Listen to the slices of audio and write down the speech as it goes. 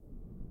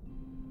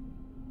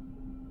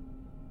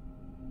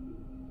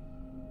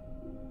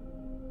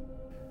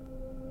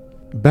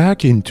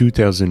Back in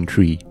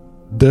 2003,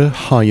 the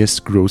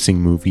highest grossing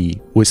movie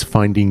was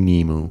Finding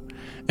Nemo,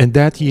 and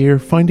that year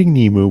Finding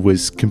Nemo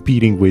was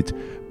competing with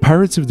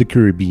Pirates of the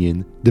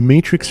Caribbean, The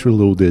Matrix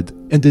Reloaded,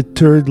 and the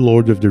third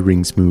Lord of the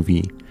Rings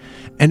movie.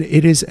 And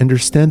it is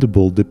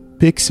understandable the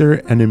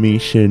Pixar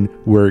animation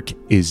work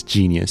is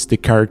genius. The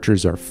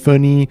characters are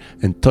funny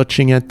and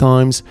touching at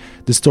times,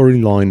 the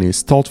storyline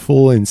is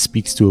thoughtful and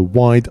speaks to a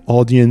wide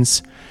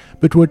audience.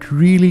 But what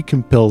really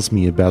compels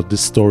me about the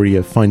story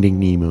of Finding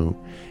Nemo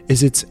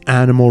is its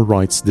animal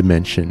rights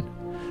dimension.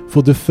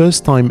 For the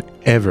first time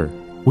ever,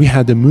 we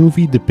had a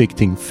movie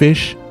depicting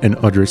fish and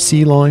other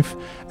sea life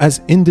as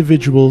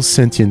individual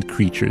sentient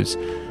creatures.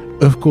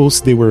 Of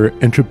course, they were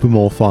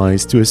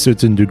anthropomorphized to a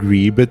certain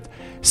degree, but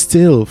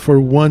still, for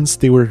once,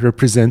 they were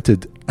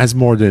represented as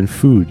more than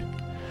food.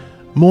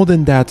 More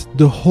than that,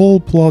 the whole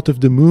plot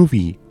of the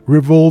movie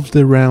revolved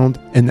around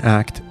an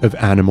act of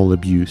animal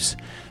abuse,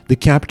 the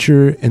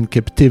capture and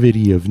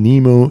captivity of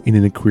Nemo in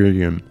an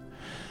aquarium.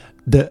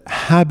 The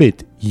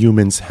habit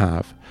humans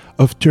have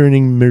of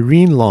turning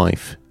marine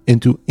life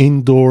into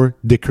indoor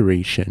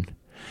decoration.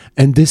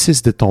 And this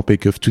is the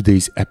topic of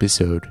today's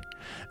episode.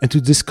 And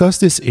to discuss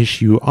this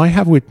issue, I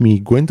have with me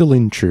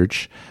Gwendolyn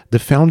Church, the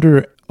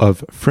founder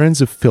of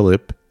Friends of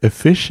Philip, a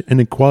fish and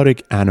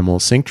aquatic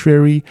animal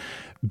sanctuary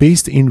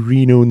based in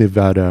Reno,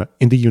 Nevada,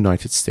 in the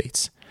United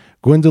States.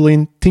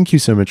 Gwendolyn, thank you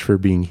so much for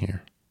being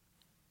here.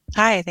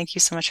 Hi, thank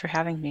you so much for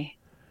having me.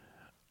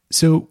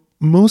 So,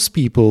 most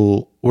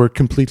people were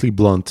completely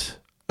blunt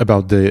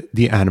about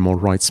the animal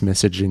rights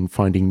message in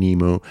Finding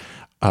Nemo,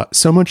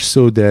 so much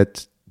so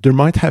that there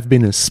might have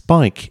been a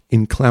spike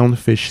in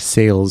clownfish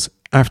sales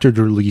after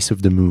the release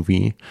of the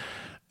movie.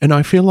 And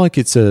I feel like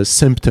it's a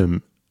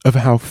symptom of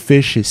how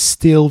fish is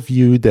still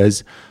viewed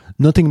as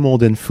nothing more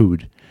than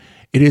food.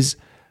 It is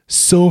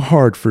so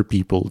hard for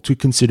people to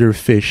consider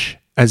fish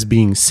as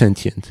being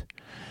sentient.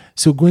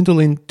 So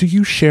Gwendolyn, do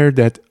you share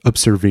that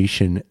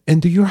observation,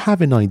 and do you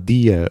have an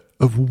idea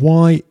of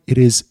why it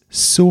is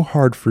so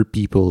hard for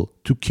people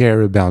to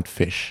care about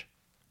fish?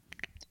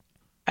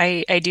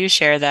 I do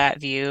share that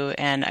view,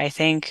 and I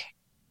think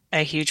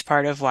a huge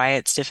part of why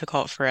it's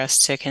difficult for us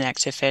to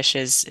connect to fish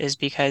is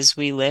because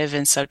we live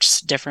in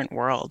such different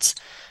worlds.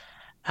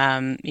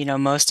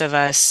 Most of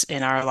us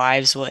in our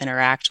lives will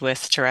interact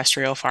with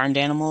terrestrial farmed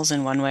animals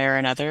in one way or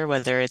another,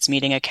 whether it's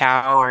meeting a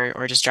cow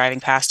or just driving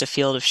past a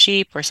field of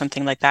sheep or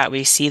something like that.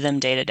 We see them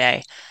day to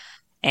day.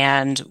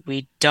 And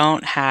we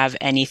don't have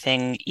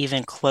anything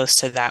even close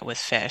to that with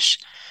fish.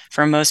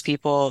 For most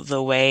people,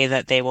 the way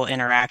that they will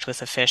interact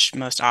with a fish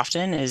most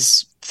often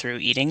is through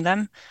eating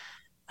them.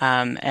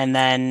 And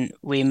then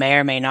we may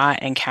or may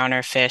not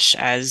encounter fish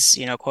as,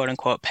 quote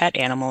unquote, pet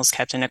animals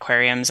kept in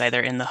aquariums,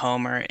 either in the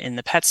home or in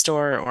the pet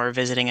store or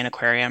visiting an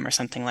aquarium or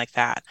something like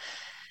that.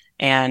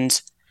 And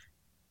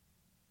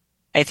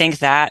I think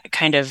that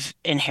kind of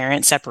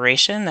inherent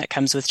separation that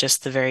comes with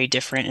just the very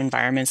different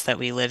environments that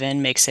we live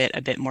in makes it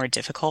a bit more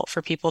difficult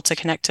for people to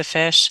connect to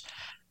fish.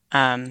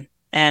 And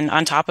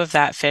on top of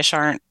that, fish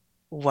aren't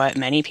what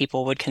many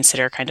people would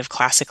consider kind of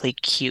classically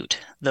cute,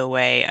 the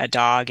way a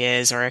dog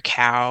is, or a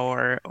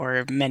cow,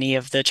 or many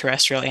of the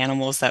terrestrial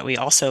animals that we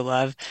also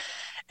love.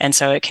 And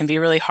so it can be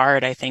really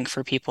hard, I think,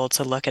 for people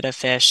to look at a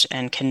fish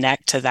and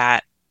connect to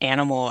that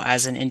animal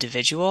as an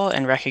individual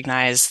and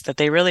recognize that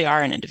they really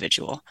are an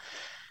individual.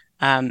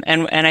 And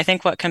I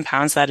think what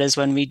compounds that is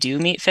when we do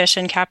meet fish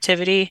in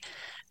captivity,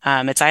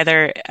 it's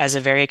either as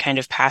a very kind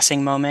of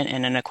passing moment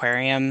in an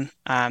aquarium,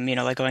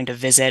 like going to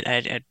visit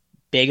a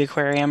big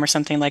aquarium or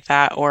something like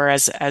that, or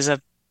as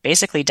a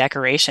basically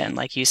decoration,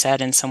 like you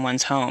said, in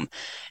someone's home.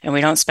 And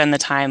we don't spend the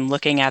time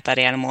looking at that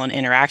animal and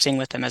interacting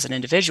with them as an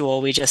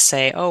individual. We just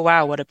say, oh,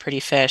 wow, what a pretty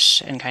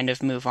fish, and kind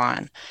of move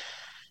on.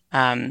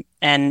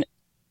 And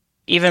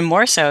even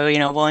more so,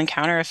 we'll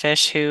encounter a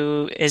fish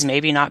who is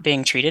maybe not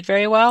being treated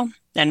very well.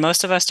 And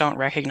most of us don't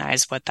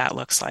recognize what that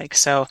looks like.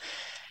 So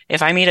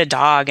if I meet a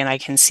dog and I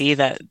can see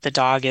that the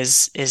dog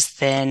is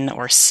thin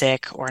or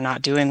sick or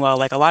not doing well,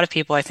 like a lot of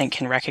people I think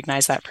can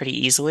recognize that pretty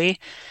easily.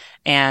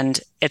 And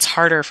it's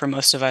harder for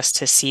most of us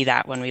to see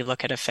that when we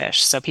look at a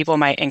fish. So people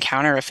might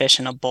encounter a fish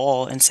in a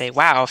bowl and say,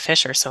 wow,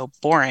 fish are so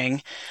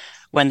boring,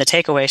 when the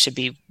takeaway should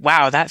be,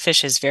 wow, that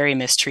fish is very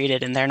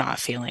mistreated and they're not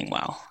feeling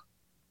well.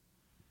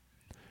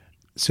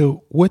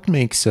 So what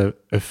makes a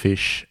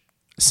fish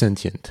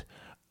sentient?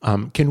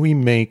 Can we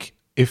make,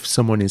 if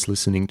someone is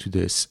listening to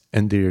this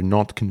and they're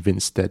not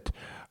convinced that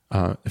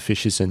a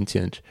fish is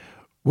sentient,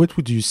 what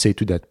would you say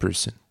to that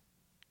person?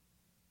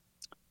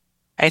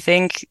 I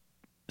think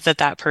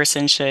that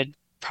person should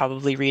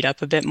probably read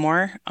up a bit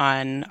more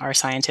on our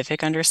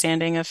scientific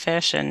understanding of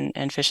fish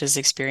and fish's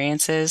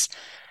experiences.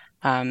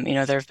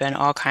 There have been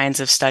all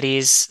kinds of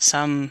studies,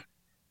 some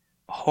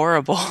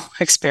horrible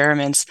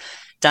experiments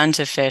done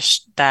to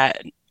fish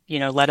that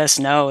let us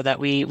know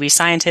that we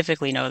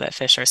scientifically know that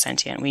fish are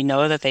sentient. We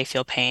know that they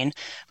feel pain.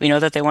 We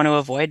know that they want to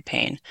avoid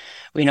pain.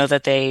 We know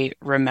that they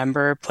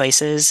remember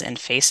places and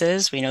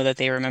faces. We know that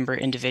they remember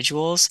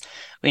individuals.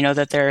 We know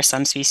that there are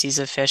some species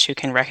of fish who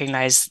can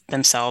recognize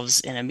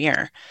themselves in a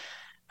mirror.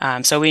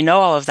 So we know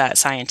all of that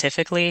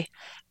scientifically,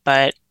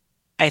 but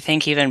I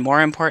think even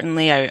more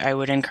importantly, I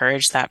would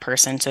encourage that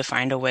person to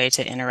find a way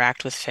to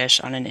interact with fish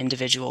on an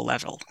individual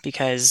level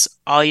because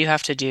all you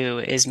have to do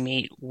is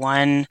meet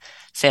one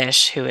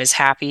fish who is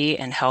happy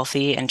and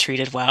healthy and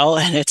treated well,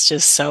 and it's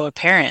just so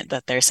apparent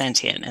that they're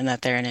sentient and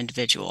that they're an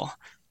individual.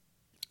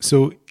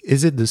 So,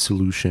 is it the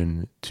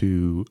solution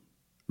to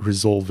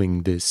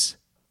resolving this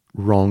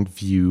wrong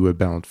view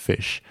about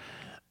fish?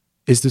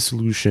 Is the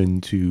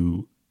solution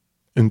to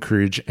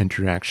encourage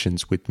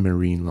interactions with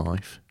marine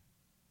life?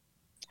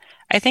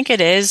 I think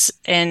it is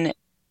in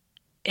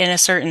a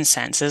certain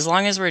sense, as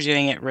long as we're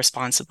doing it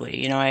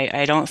responsibly.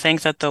 I don't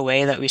think that the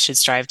way that we should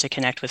strive to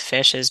connect with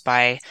fish is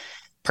by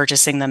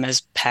purchasing them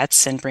as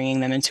pets and bringing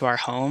them into our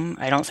home.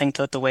 I don't think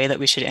that the way that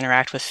we should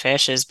interact with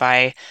fish is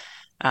by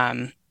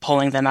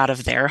pulling them out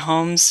of their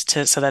homes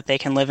to so that they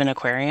can live in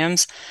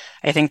aquariums.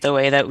 I think the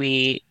way that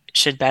we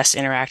should best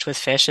interact with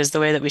fish is the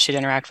way that we should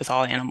interact with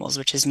all animals,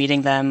 which is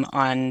meeting them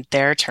on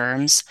their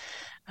terms,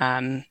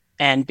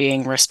 and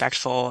being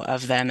respectful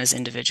of them as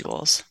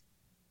individuals.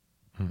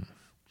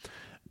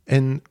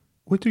 And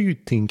what do you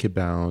think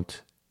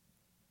about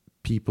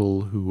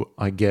people who,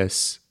 I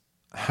guess,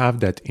 have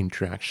that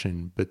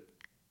interaction but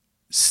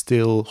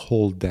still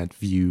hold that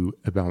view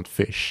about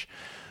fish?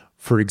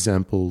 For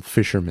example,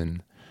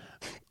 fishermen.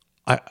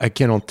 I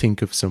cannot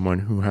think of someone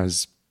who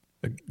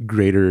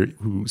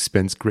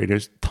spends greater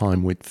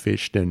time with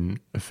fish than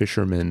a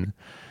fisherman.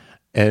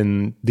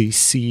 And they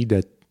see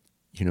that,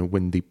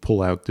 when they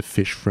pull out the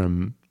fish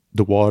from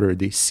the water,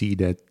 they see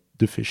that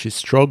the fish is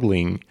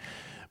struggling,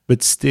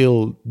 but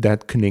still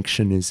that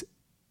connection is,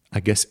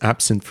 I guess,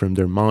 absent from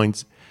their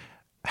minds.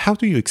 How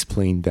do you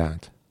explain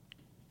that?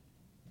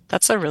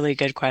 That's a really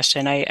good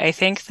question. I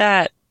think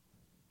that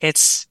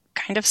it's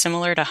kind of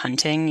similar to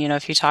hunting.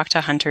 If you talk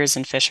to hunters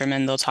and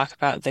fishermen, they'll talk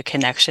about the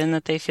connection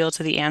that they feel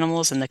to the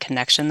animals and the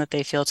connection that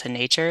they feel to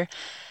nature.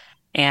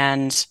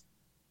 And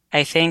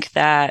I think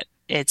that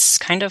it's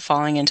kind of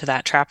falling into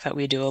that trap that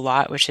we do a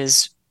lot, which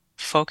is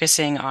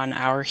focusing on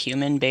our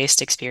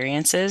human-based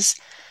experiences.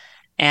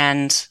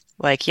 And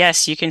like,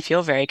 yes, you can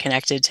feel very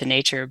connected to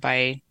nature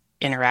by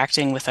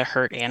interacting with a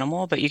hurt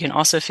animal, but you can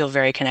also feel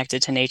very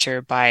connected to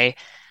nature by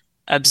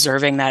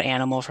observing that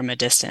animal from a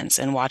distance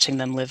and watching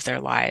them live their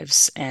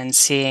lives and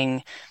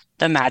seeing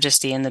the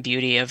majesty and the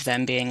beauty of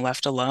them being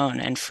left alone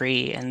and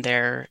free in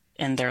their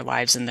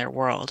lives in their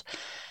world.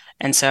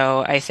 And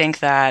so I think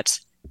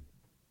that,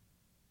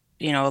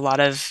 a lot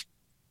of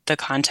the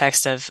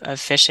context of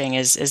fishing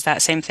is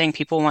that same thing.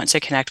 People want to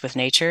connect with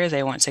nature,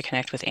 they want to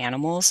connect with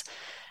animals,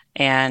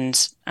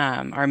 and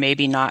are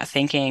maybe not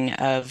thinking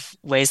of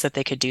ways that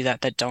they could do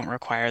that that don't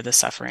require the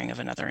suffering of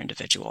another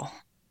individual.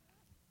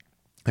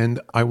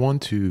 And I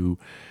want to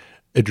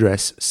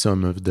address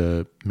some of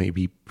the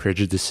maybe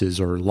prejudices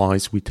or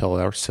lies we tell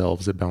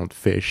ourselves about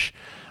fish.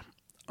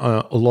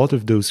 A lot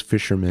of those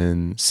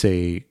fishermen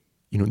say,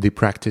 they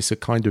practice a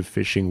kind of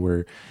fishing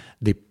where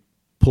they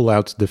pull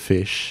out the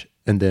fish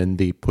and then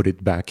they put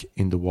it back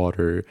in the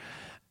water,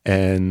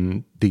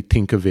 and they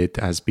think of it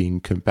as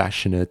being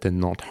compassionate and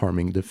not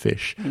harming the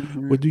fish.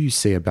 Mhm. What do you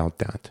say about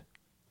that?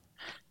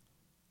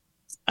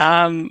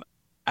 Um,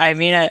 I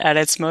mean, at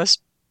its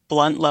most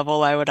blunt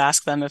level, I would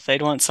ask them if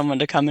they'd want someone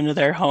to come into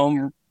their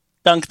home,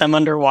 dunk them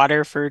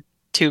underwater for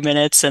 2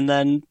 minutes, and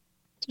then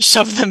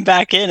shove them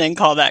back in and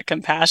call that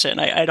compassion.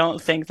 I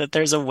don't think that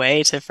there's a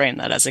way to frame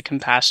that as a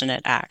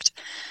compassionate act.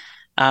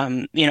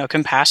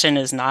 Compassion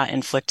is not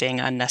inflicting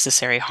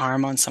unnecessary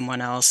harm on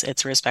someone else.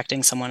 It's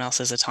respecting someone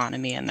else's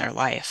autonomy in their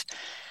life.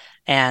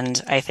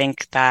 And I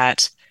think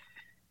that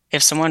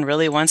if someone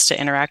really wants to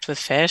interact with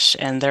fish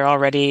and they're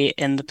already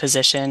in the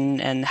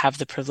position and have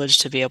the privilege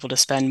to be able to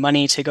spend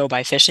money to go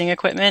buy fishing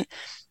equipment,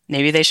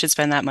 maybe they should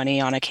spend that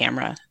money on a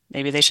camera.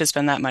 Maybe they should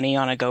spend that money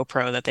on a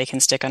GoPro that they can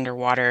stick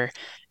underwater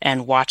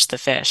and watch the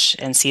fish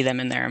and see them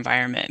in their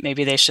environment.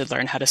 Maybe they should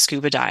learn how to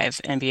scuba dive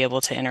and be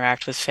able to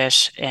interact with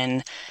fish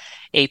in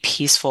a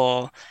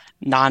peaceful,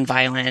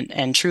 nonviolent,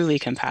 and truly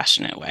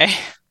compassionate way.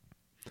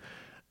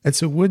 And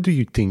so, what do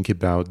you think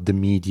about the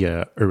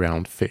media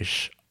around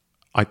fish?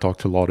 I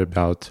talked a lot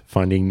about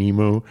Finding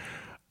Nemo,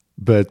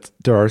 but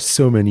there are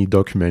so many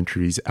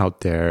documentaries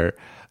out there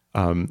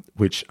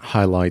which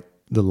highlight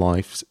the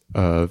lives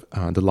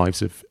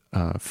of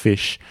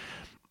fish.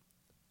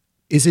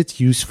 Is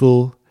it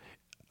useful,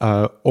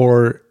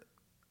 or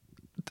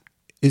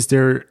is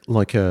there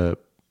like a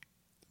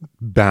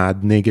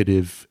bad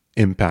negative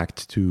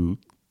impact to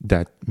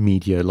that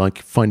media, like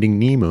Finding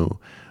Nemo,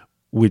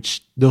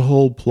 which the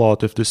whole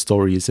plot of the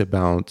story is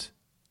about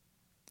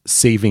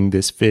saving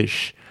this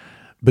fish,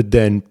 but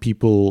then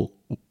people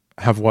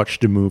have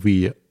watched the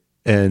movie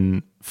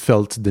and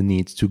felt the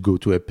need to go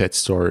to a pet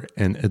store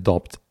and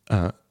adopt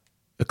a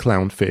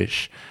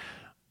clownfish.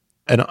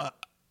 And,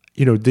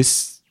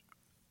 this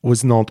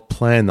was not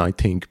planned, I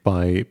think,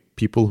 by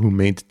people who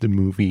made the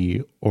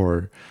movie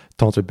or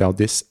thought about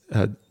its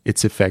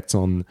effects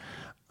on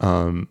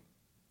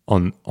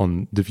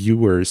the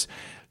viewers.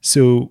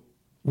 So,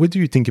 what do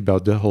you think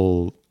about the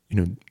whole,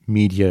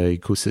 media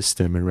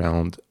ecosystem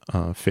around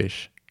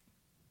fish?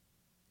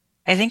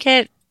 I think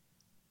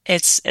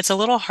it's a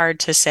little hard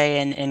to say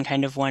in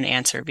kind of one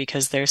answer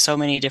because there's so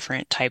many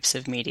different types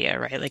of media,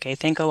 right? Like I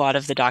think a lot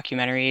of the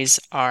documentaries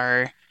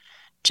are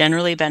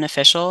generally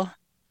beneficial.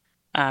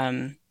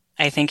 Um,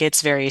 I think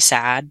it's very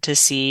sad to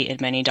see in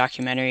many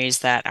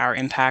documentaries that our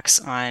impacts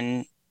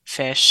on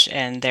fish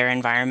and their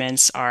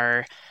environments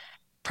are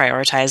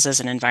prioritized as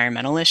an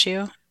environmental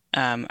issue.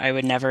 I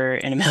would never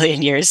in a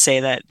million years say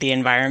that the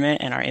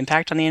environment and our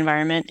impact on the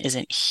environment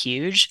isn't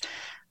huge,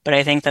 but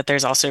I think that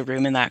there's also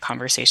room in that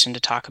conversation to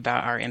talk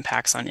about our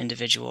impacts on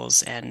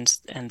individuals and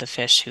the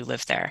fish who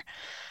live there.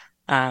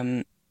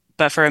 Um,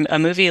 but for a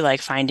movie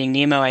like Finding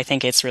Nemo, I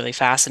think it's really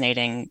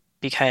fascinating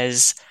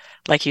because,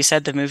 like you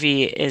said, the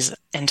movie is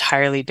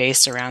entirely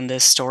based around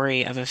this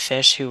story of a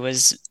fish who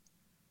was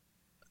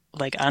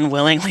like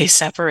unwillingly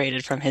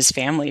separated from his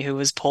family, who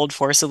was pulled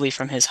forcibly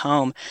from his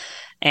home.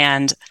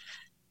 And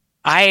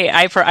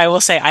I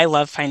will say I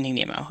love Finding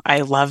Nemo.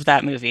 I love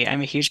that movie.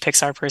 I'm a huge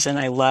Pixar person.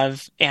 I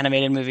love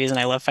animated movies and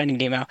I love Finding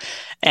Nemo.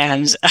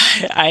 And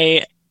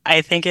I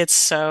think it's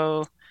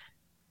so,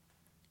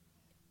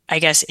 I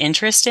guess,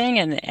 interesting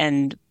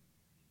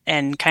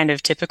and kind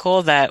of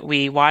typical that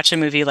we watch a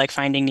movie like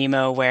Finding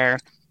Nemo where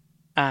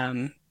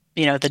um,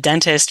 the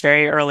dentist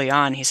very early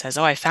on, he says,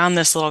 "Oh, I found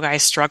this little guy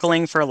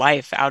struggling for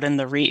life out in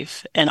the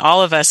reef." And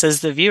all of us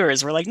as the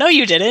viewers were like, "No,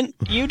 you didn't.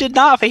 You did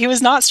not." But he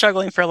was not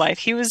struggling for life.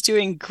 He was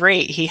doing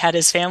great. He had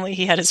his family,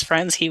 he had his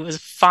friends, he was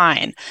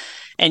fine.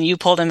 And you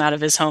pulled him out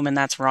of his home, and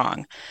that's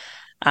wrong.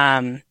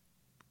 Um,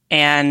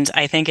 and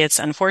I think it's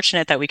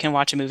unfortunate that we can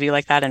watch a movie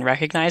like that and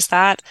recognize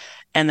that,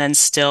 and then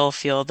still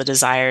feel the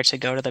desire to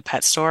go to the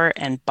pet store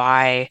and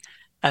buy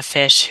a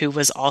fish who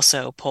was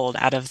also pulled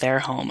out of their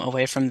home,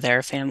 away from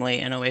their family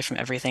and away from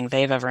everything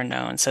they've ever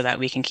known, so that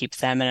we can keep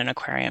them in an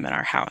aquarium in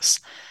our house.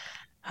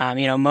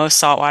 Most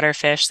saltwater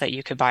fish that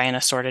you could buy in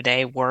a store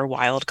today were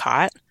wild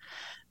caught.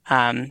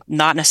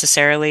 Not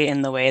necessarily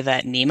in the way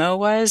that Nemo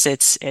was.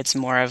 It's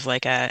more of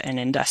like an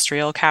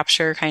industrial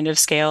capture kind of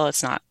scale.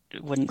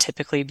 It wouldn't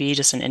typically be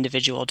just an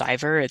individual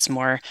diver. It's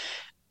more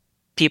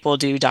people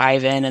do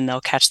dive in and they'll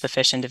catch the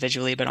fish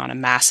individually, but on a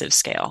massive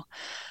scale.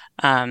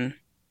 Um,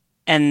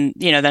 and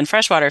then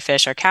freshwater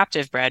fish are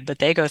captive bred, but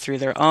they go through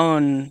their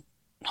own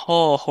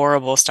whole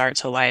horrible start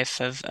to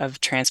life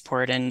of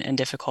transport and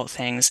difficult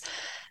things.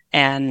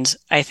 And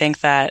I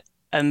think that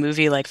a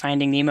movie like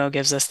Finding Nemo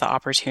gives us the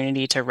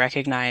opportunity to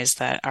recognize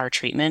that our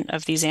treatment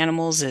of these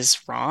animals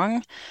is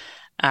wrong.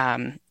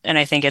 And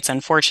I think it's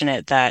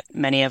unfortunate that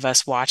many of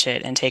us watch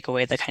it and take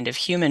away the kind of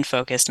human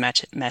focused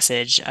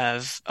message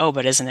of, oh,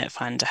 but isn't it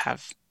fun to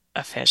have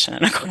a fish in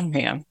an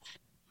aquarium?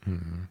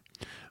 Hmm.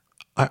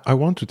 I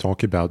want to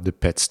talk about the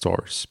pet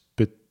stores,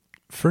 but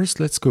first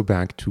let's go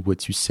back to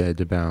what you said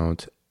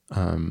about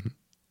um,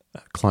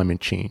 climate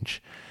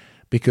change,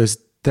 because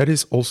that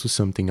is also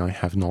something I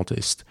have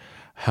noticed.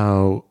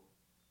 How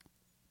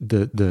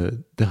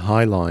the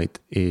highlight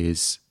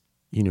is,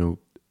 you know,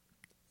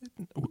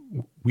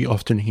 we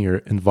often hear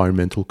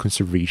environmental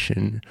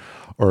conservation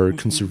or Mhm.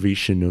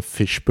 conservation of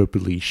fish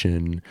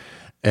population,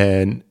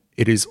 and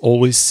it is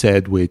always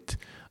said with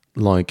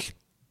like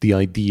the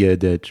idea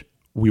that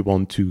we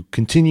want to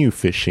continue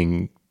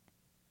fishing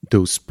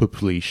those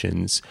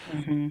populations,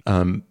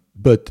 Mhm.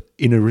 but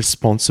in a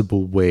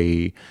responsible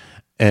way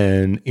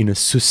and in a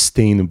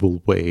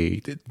sustainable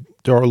way.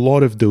 There are a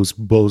lot of those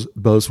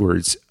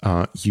buzzwords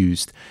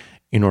used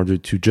in order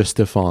to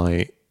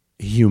justify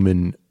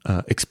human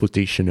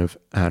exploitation of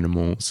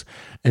animals.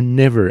 And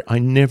I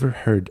never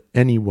heard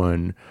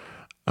anyone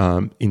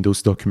in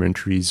those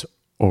documentaries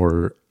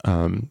or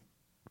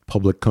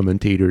public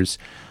commentators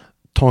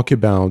talk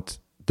about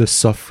the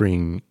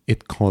suffering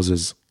it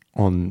causes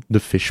on the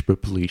fish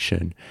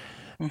population.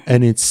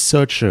 And Mhm. it's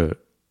such a,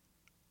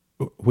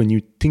 when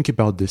you think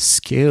about the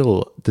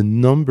scale, the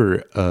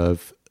number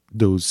of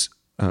those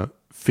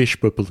fish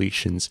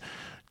populations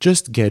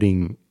just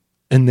getting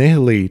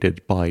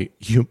annihilated by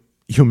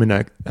human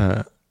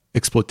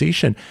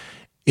exploitation,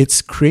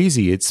 it's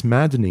crazy, it's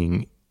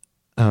maddening.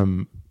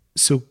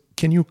 So,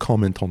 can you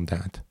comment on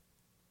that?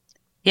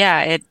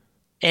 Yeah,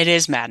 it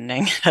is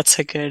maddening. That's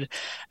a good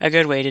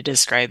way to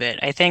describe it.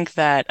 I think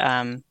that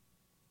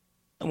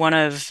one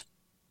of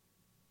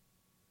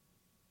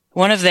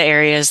one of the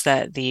areas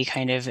that the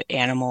kind of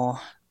animal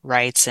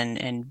rights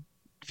and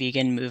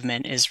vegan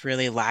movement is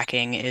really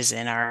lacking is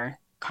in our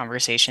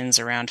conversations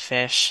around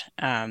fish.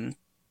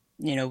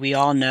 We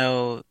all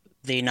know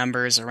the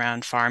numbers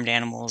around farmed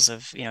animals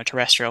of,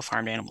 terrestrial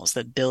farmed animals,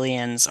 that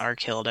billions are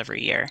killed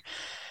every year.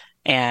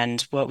 And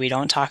what we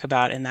don't talk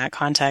about in that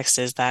context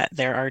is that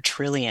there are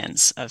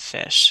trillions of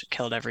fish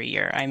killed every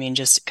year. I mean,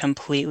 just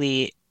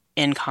completely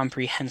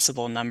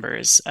incomprehensible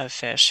numbers of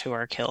fish who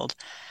are killed.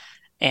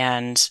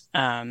 And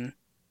I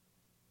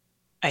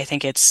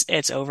think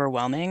it's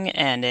overwhelming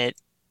and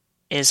it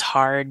is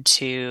hard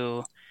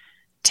to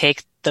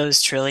take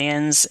those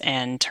trillions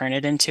and turn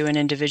it into an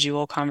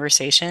individual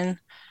conversation.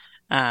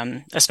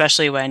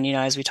 Especially when,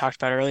 as we talked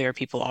about earlier,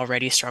 people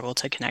already struggle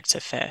to connect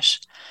to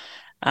fish.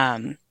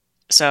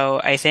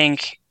 So I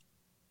think,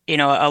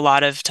 a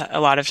lot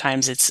of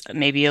times it's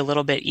maybe a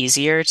little bit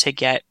easier to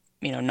get,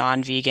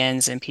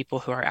 non-vegans and people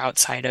who are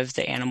outside of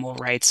the animal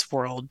rights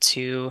world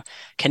to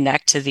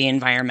connect to the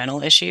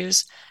environmental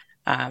issues.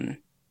 Um,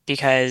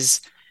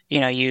 because,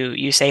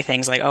 you say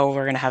things like, oh,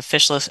 we're going to have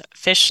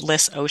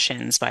fishless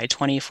oceans by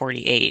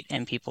 2048,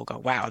 and people go,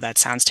 wow, that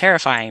sounds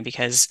terrifying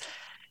because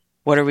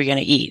what are we going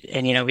to eat?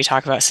 And, we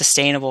talk about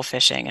sustainable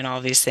fishing and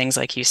all these things,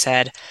 like you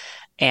said.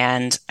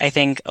 And I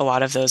think a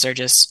lot of those are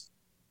just,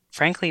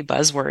 frankly,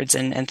 buzzwords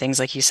and things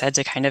like you said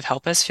to kind of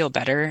help us feel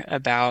better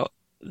about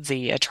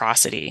the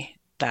atrocity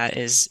that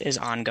is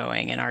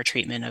ongoing in our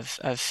treatment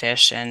of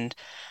fish and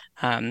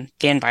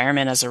the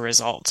environment as a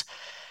result.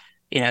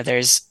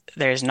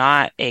 There's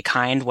not a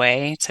kind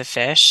way to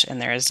fish, and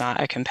there is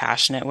not a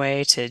compassionate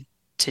way to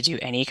do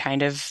any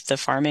kind of the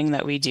farming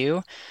that we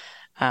do.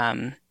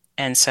 Um,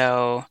 and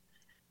so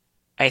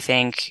I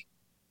think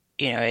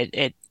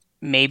it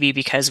maybe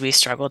because we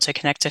struggle to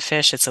connect to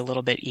fish, it's a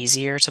little bit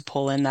easier to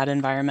pull in that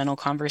environmental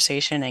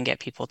conversation and get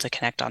people to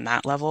connect on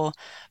that level.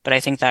 But I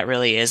think that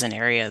really is an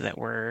area that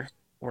we're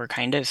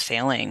kind of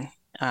failing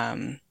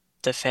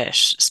the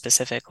fish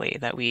specifically,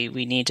 that we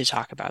need to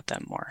talk about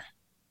them more.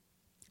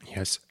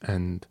 Yes,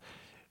 and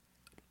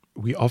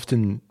we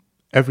often,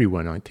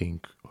 everyone I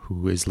think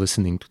who is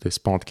listening to this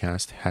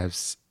podcast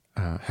has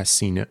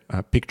seen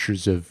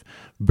pictures of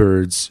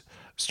birds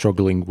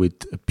struggling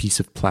with a piece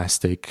of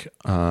plastic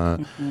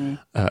Hmm.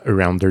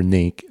 around their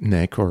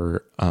neck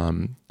or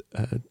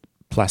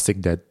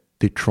plastic that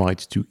they tried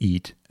to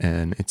eat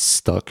and it's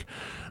stuck.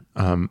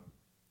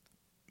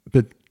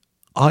 But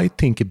I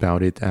think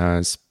about it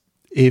as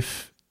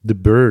if the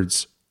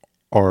birds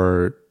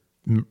are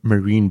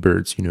marine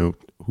birds,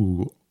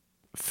 who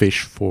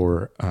fish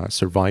for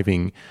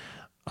surviving,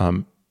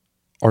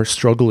 are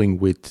struggling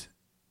with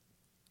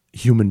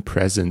human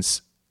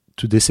presence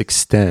to this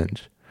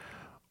extent.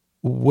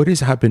 What is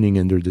happening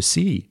under the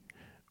sea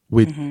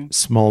with Hmm.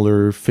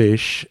 smaller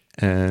fish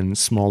and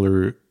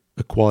smaller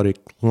aquatic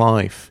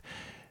life?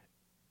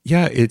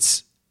 Yeah,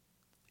 it's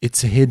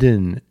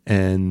hidden,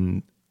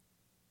 and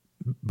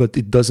but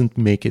it doesn't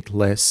make it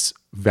less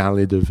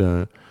valid of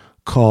a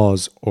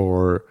cause,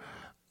 or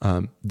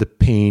the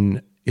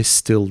pain is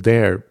still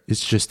there.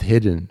 It's just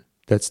hidden.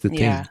 That's the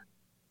Yeah. thing.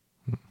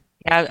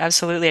 Yeah,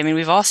 absolutely. I mean,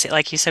 we've all seen,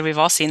 like you said, we've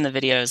all seen the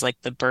videos, like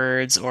the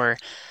birds or,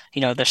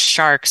 the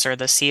sharks or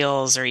the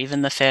seals or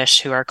even the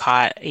fish who are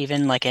caught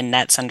even like in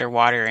nets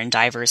underwater and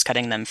divers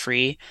cutting them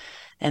free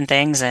and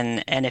things.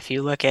 And if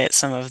you look at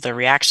some of the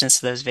reactions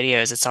to those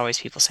videos, it's always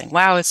people saying,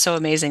 "Wow, it's so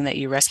amazing that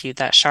you rescued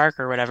that shark,"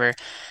 or whatever.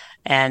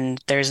 And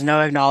there's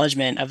no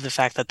acknowledgement of the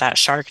fact that that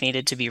shark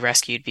needed to be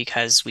rescued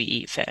because we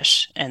eat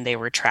fish and they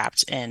were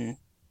trapped in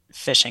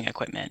fishing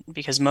equipment,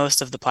 because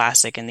most of the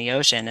plastic in the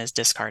ocean is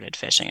discarded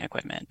fishing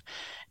equipment.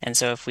 And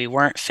so if we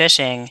weren't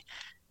fishing,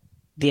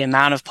 the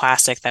amount of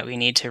plastic that we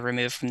need to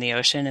remove from the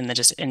ocean and the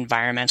just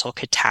environmental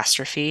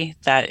catastrophe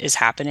that is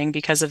happening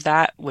because of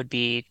that would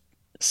be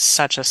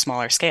such a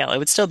smaller scale. It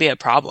would still be a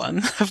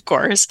problem, of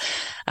course,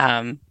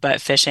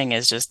 but fishing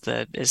is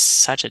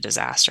such a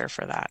disaster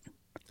for that.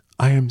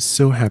 I am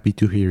so happy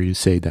to hear you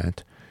say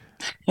that,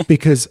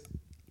 because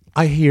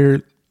I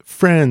hear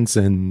friends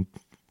and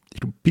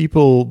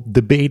people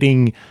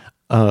debating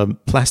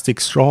plastic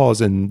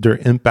straws and their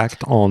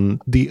impact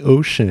on the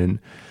ocean.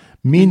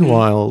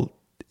 Hmm. Meanwhile,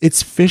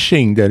 it's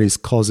fishing that is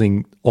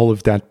causing all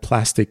of that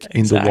plastic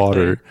in the Exactly.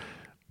 water.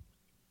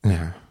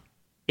 Yeah.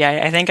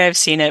 Yeah, I think I've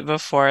seen it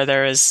before.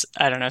 There was,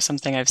 I don't know,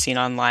 something I've seen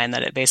online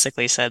that it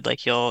basically said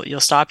like you'll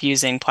stop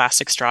using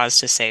plastic straws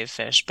to save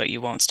fish, but you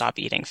won't stop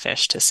eating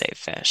fish to save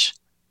fish.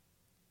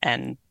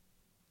 And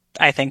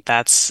I think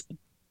that's,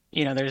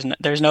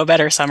 there's no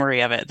better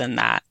summary of it than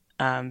that,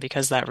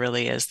 because that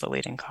really is the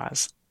leading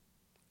cause.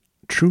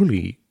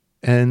 Truly.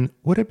 And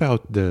what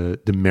about the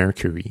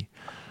mercury?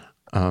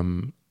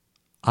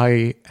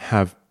 I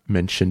have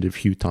mentioned a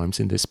few times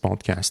in this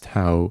podcast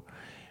how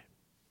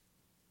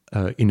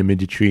in a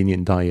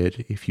Mediterranean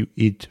diet, if you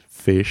eat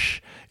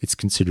fish, it's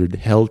considered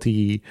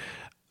healthy,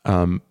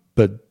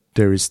 but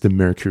there is the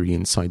mercury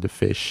inside the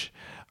fish,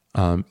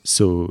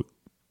 so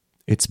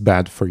it's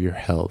bad for your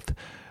health.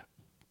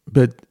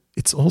 But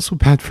it's also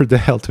bad for the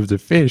health of the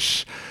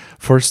fish.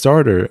 For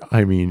starter,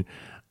 I mean,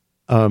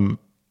 and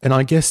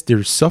I guess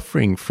they're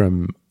suffering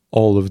from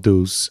all of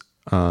those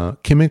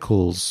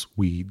chemicals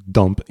we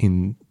dump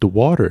in the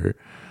water.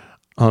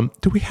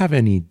 Do we have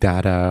any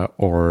data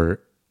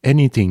or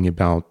anything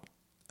about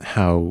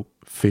how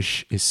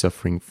fish is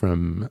suffering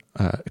from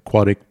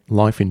aquatic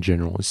life in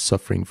general is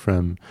suffering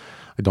from,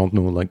 I don't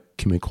know, like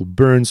chemical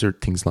burns or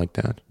things like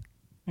that?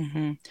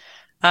 Hmm.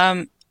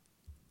 Um,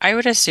 I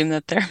would assume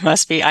that there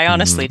must be. I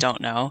honestly Mm,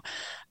 don't know.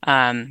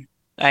 Um,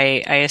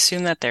 I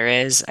assume that there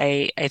is.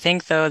 I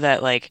think though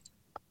that like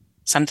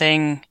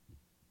something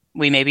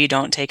we maybe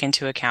don't take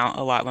into account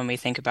a lot when we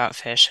think about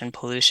fish and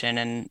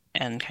pollution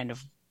and kind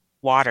of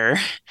water,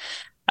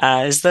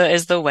 is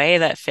the way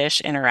that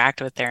fish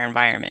interact with their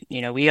environment.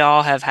 We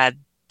all have had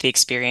the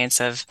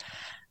experience of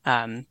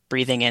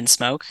breathing in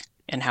smoke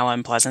and how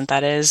unpleasant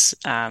that is.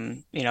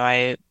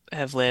 I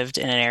have lived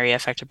in an area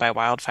affected by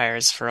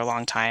wildfires for a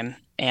long time,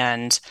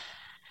 and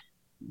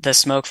the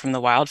smoke from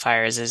the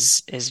wildfires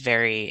is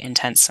very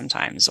intense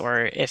sometimes.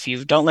 Or if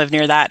you don't live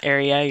near that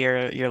area,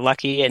 you're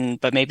lucky,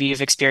 and but maybe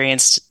you've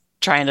experienced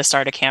trying to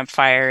start a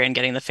campfire and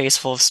getting the face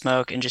full of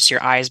smoke and just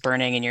your eyes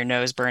burning and your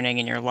nose burning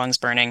and your lungs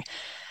burning.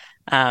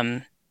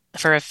 Um,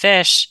 for a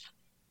fish,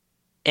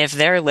 if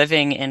they're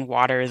living in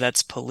water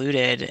that's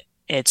polluted,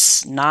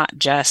 it's not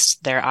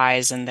just their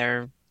eyes and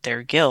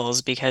their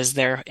gills because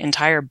their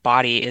entire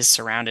body is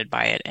surrounded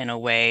by it in a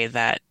way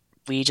that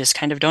we just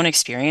kind of don't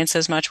experience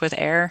as much with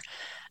air.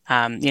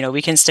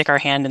 We can stick our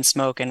hand in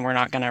smoke and we're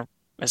not gonna,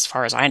 as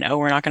far as I know,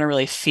 we're not gonna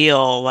really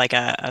feel like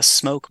a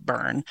smoke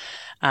burn.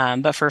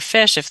 But for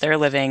fish, if they're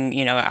living,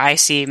 I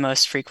see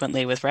most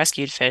frequently with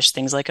rescued fish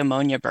things like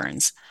ammonia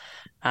burns.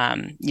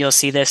 You'll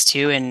see this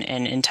too in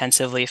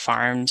intensively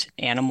farmed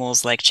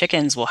animals like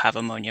chickens will have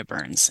ammonia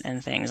burns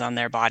and things on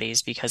their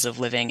bodies because of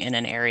living in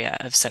an area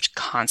of such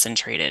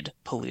concentrated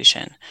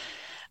pollution.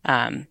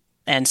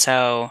 And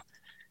so,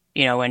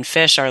 when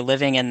fish are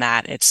living in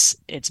that,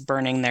 it's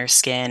burning their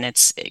skin,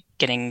 it's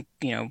getting,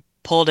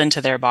 pulled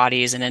into their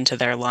bodies and into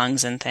their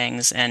lungs and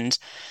things. And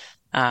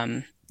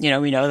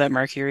we know that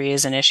mercury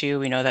is an issue.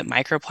 We know that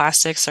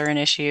microplastics are an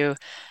issue.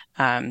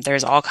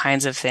 There's all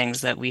kinds of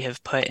things that we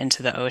have put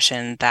into the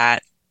ocean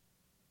that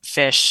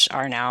fish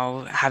are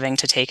now having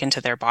to take into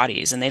their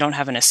bodies, and they don't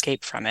have an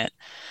escape from it.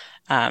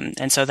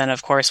 And so then,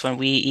 of course, when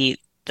we eat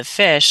the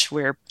fish,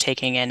 we're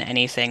taking in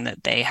anything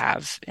that they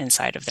have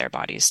inside of their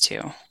bodies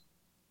too.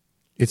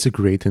 It's a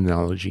great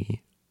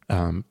analogy,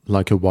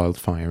 like a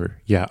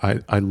wildfire. Yeah,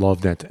 I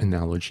love that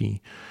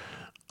analogy.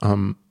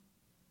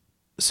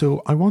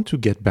 So I want to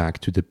get back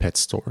to the pet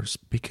stores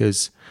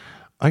because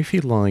I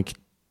feel like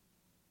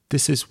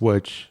this is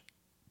what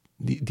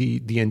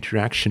the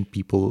interaction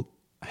people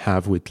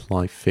have with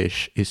live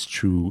fish is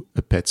through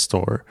a pet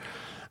store,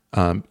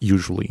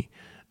 usually.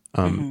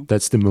 Hmm.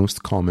 That's the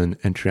most common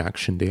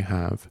interaction they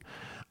have.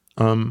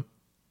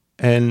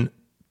 And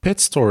pet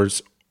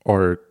stores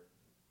are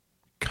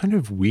kind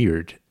of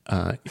weird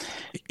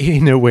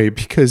in a way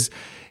because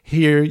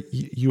here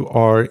you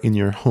are in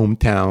your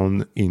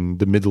hometown in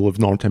the middle of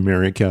North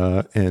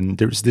America, and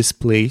there's this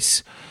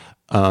place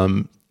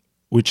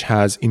which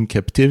has in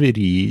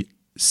captivity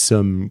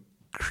some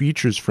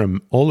creatures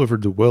from all over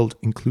the world,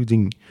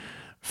 including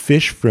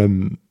fish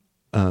from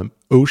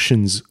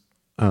oceans,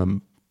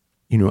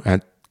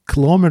 at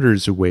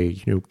kilometers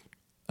away,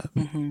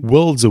 Hmm.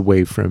 worlds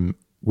away from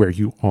where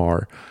you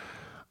are.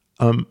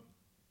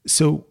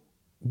 So,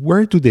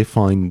 where do they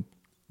find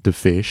the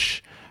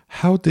fish?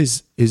 How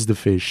is the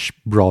fish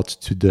brought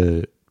to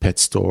the pet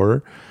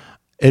store?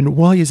 And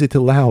why is it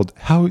allowed?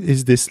 How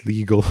is this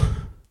legal?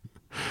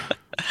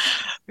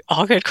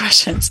 All good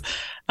questions.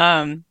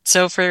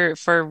 So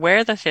for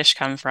where the fish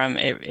come from,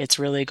 it's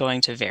really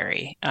going to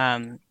vary.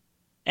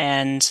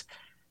 And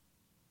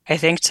I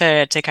think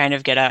to kind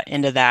of get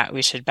into that,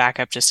 we should back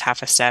up just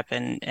half a step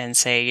and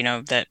say,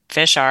 that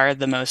fish are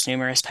the most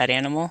numerous pet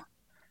animal.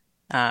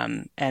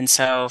 And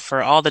so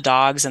for all the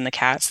dogs and the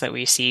cats that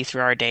we see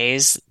through our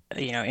days,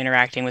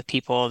 interacting with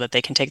people that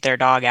they can take their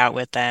dog out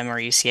with them, or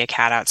you see a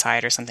cat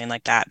outside or something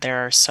like that,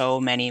 there are so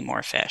many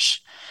more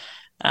fish.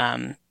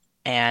 Um,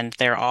 and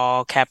they're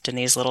all kept in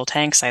these little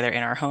tanks, either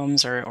in our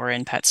homes or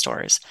in pet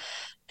stores.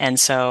 And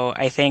so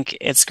I think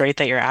it's great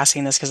that you're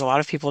asking this because a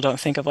lot of people don't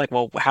think of like,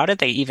 well, how did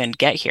they even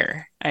get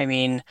here? I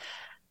mean,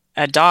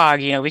 a dog,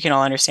 we can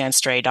all understand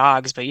stray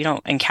dogs, but you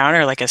don't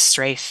encounter like a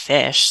stray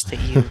fish that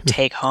you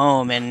take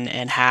home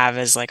and have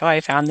as like, oh, I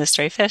found this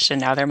stray fish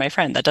and now they're my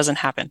friend. That doesn't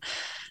happen.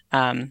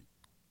 Um,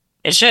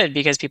 it should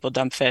because people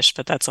dump fish,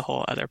 but that's a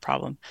whole other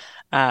problem.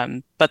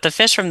 But the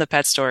fish from the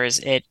pet stores,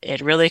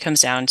 it really comes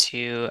down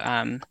to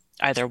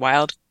either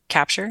wild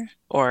capture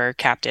or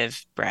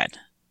captive bred.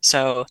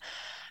 So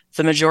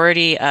the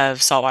majority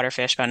of saltwater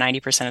fish, about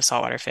 90% of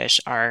saltwater fish,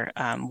 are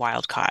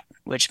wild caught,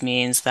 which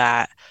means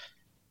that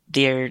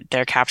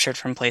they're captured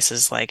from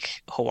places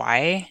like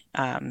Hawaii,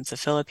 the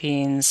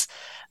Philippines,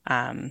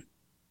 um,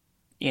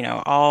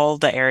 all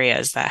the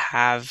areas that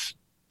have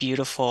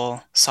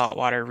beautiful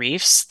saltwater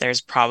reefs.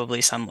 There's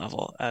probably some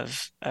level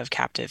of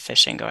captive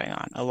fishing going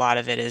on. A lot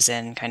of it is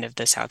in kind of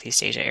the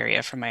Southeast Asia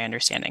area, from my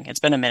understanding. It's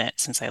been a minute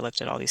since I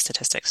looked at all these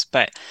statistics,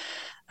 but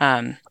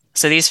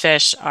so these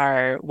fish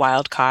are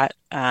wild caught.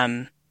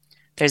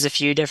 There's a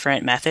few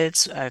different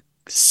methods. A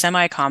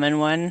semi-common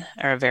one,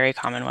 or a very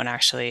common one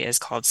actually, is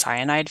called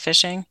cyanide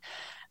fishing.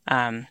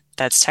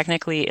 That's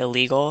technically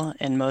illegal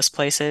in most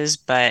places,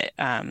 but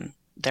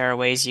there are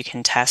ways you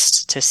can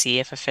test to see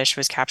if a fish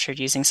was captured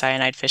using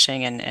cyanide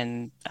fishing,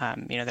 and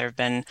there have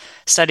been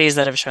studies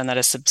that have shown that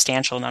a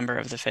substantial number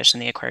of the fish in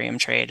the aquarium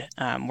trade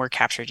were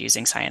captured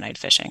using cyanide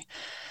fishing.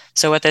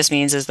 So what this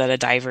means is that a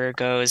diver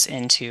goes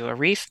into a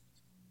reef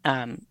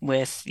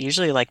with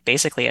usually like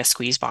basically a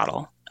squeeze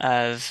bottle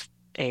of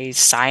a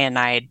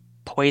cyanide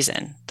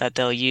poison that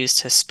they'll use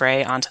to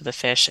spray onto the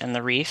fish in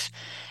the reef.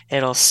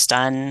 It'll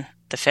stun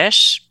the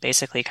fish,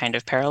 basically kind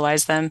of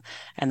paralyze them,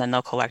 and then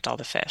they'll collect all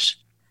the fish.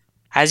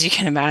 as you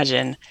can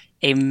imagine,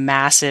 a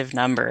massive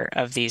number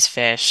of these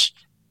fish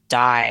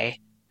die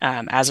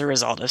as a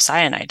result of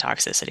cyanide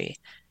toxicity.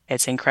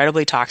 It's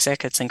incredibly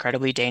toxic, it's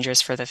incredibly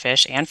dangerous for the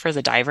fish and for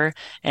the diver,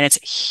 and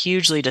it's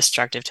hugely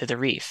destructive to the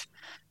reef.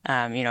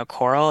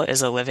 Coral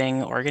is a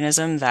living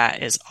organism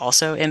that is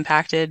also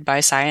impacted by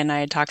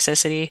cyanide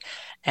toxicity,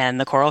 and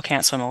the coral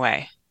can't swim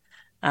away.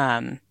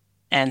 Um,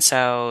 and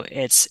so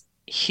it's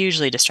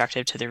hugely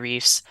destructive to the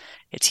reefs.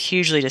 It's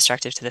hugely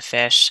destructive to the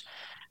fish.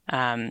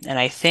 And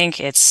I think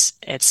it's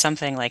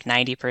something like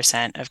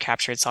 90% of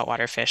captured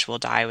saltwater fish will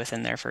die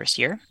within their first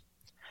year.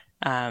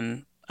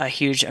 A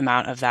huge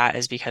amount of that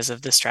is because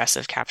of the stress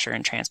of capture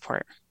and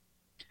transport.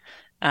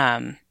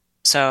 Um,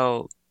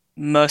 so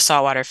most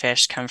saltwater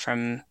fish come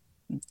from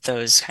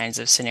those kinds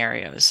of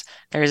scenarios.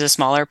 There's a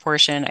smaller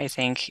portion, I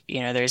think,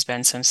 there's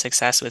been some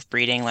success with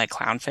breeding like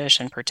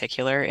clownfish in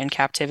particular in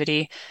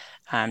captivity,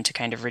 to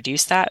kind of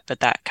reduce that,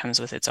 but that comes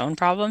with its own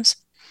problems.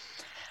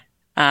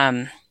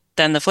 Um,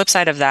 then the flip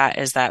side of that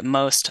is that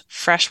most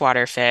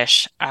freshwater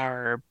fish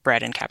are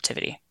bred in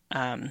captivity.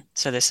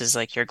 So this is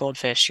like your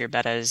goldfish, your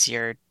bettas,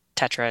 your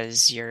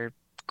tetras, your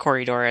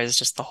corydoras,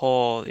 just the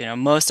whole,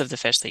 most of the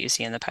fish that you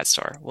see in the pet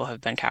store will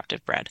have been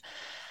captive bred.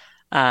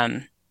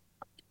 Um,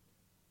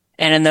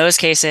 and in those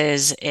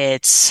cases,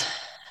 it's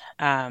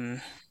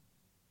um,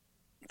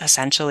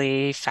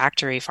 essentially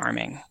factory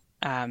farming.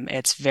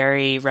 It's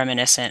very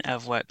reminiscent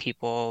of what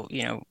people,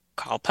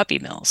 call puppy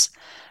mills.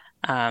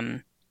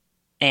 Um,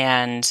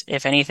 And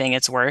if anything,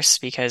 it's worse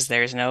because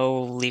there's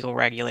no legal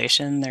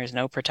regulation, there's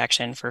no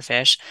protection for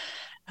fish.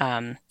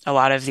 A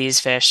lot of these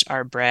fish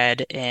are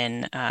bred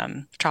in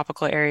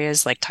tropical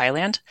areas like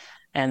Thailand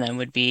and then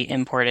would be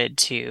imported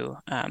to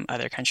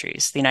other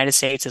countries. The United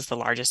States is the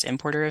largest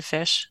importer of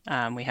fish.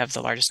 We have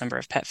the largest number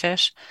of pet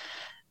fish.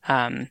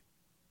 Um,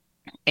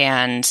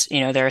 and,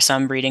 there are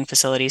some breeding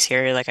facilities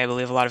here, like I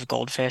believe a lot of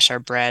goldfish are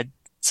bred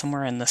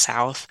somewhere in the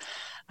south.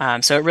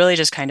 So it really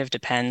just kind of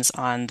depends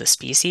on the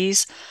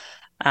species.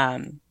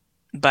 Um,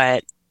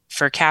 but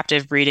for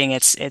captive breeding,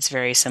 it's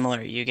very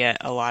similar. You get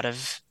a lot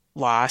of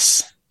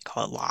loss,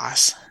 call it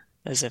loss,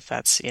 as if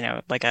that's,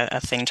 like a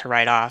thing to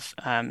write off,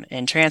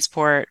 in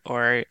transport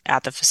or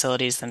at the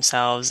facilities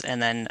themselves,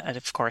 and then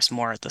of course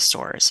more at the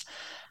stores.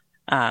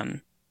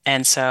 Um,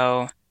 and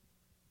so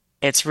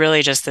it's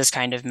really just this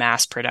kind of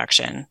mass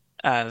production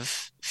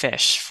of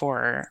fish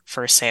for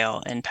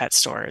sale in pet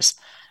stores.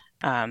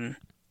 Um,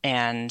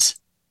 and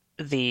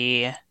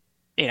the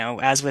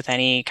as with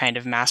any kind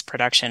of mass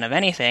production of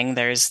anything,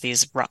 there's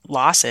these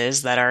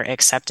losses that are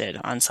accepted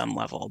on some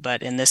level.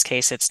 But in this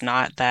case, it's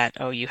not that,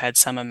 oh, you had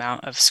some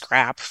amount of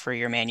scrap for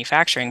your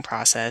manufacturing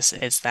process.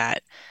 It's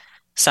that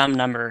some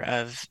number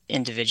of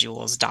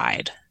individuals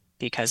died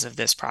because of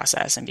this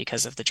process and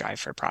because of the drive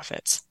for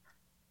profits.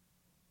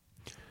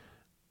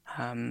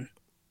 Um,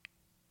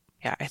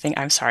 yeah,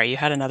 I'm sorry, you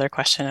had another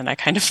question and I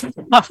kind of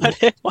forgot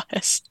what it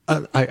was.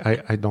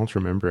 I don't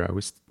remember.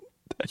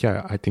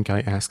 Yeah, I think I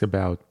asked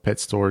about pet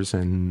stores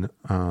and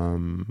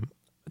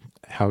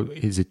how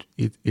is it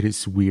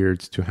is weird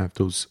to have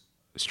those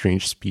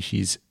strange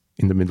species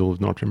in the middle of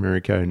North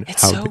America and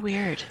It's how so the,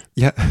 weird.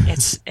 yeah.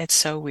 It's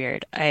so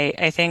weird.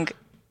 I think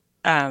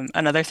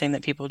another thing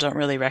that people don't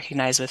really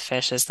recognize with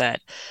fish is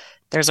that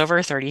there's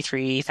over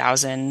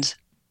 33,000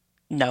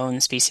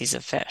 known species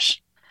of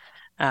fish.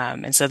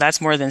 And so that's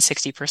more than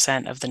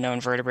 60% of the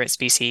known vertebrate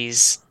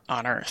species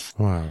on Earth.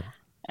 Wow.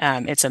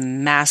 It's a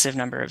massive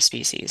number of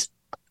species.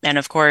 And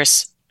of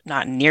course,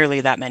 not nearly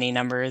that many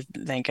number,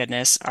 thank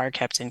goodness, are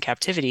kept in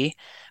captivity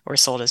or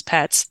sold as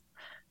pets.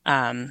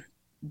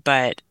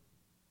 But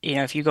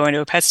if you go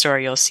into a pet store,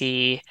 you'll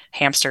see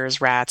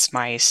hamsters, rats,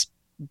 mice,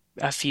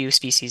 a few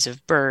species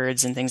of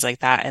birds and things like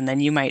that. And then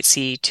you might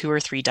see 2 or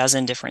 3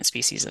 dozen different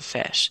species of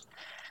fish.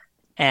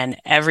 And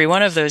every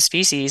one of those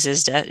species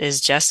is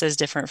just as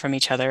different from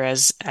each other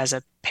as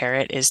a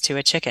parrot is to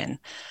a chicken.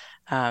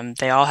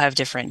 They all have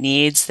different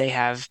needs. They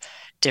have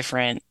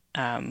different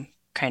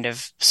kind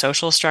of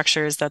social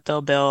structures that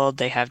they'll build.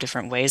 They have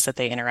different ways that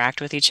they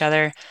interact with each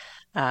other.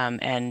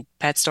 And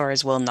pet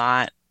stores will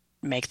not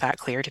make that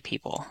clear to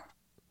people.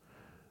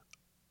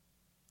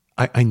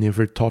 I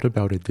never thought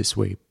about it this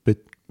way, but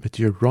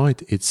you're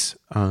right. It's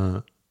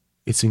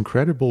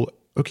incredible.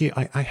 Okay,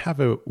 I have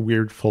a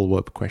weird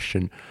follow-up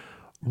question.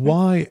 Mhm.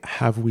 Why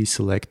have we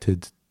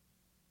selected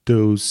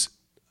those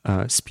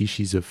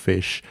species of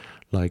fish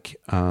like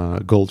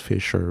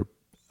goldfish or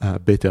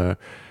betta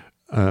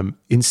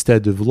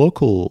instead of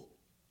local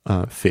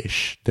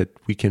fish that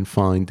we can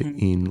find Mhm.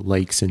 in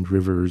lakes and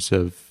rivers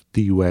of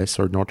the US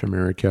or North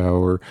America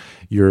or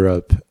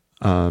Europe?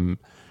 Um,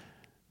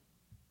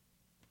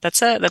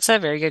 That's a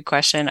very good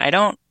question. I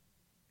don't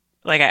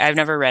I've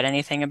never read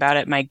anything about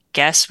it. My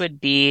guess would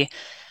be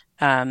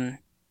um,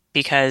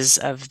 because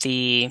of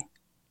the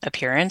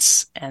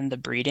appearance and the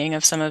breeding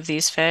of some of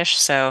these fish.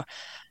 So,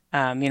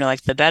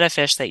 like the betta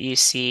fish that you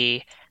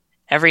see,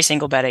 every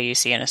single betta you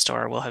see in a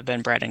store will have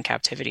been bred in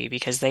captivity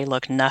because they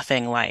look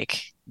nothing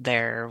like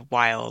their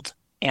wild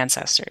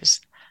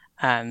ancestors.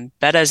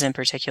 Bettas in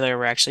particular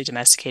were actually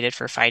domesticated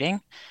for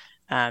fighting.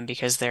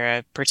 because they're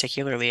a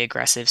particularly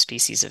aggressive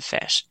species of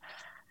fish.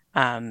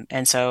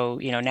 And so,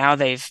 now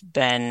they've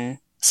been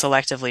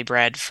selectively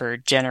bred for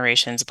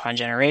generations upon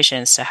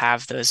generations to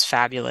have those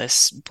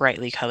fabulous,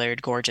 brightly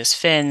colored, gorgeous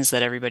fins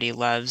that everybody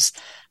loves,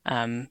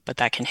 but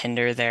that can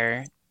hinder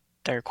their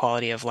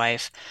quality of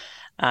life.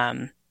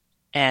 Um,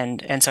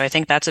 and so I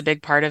think that's a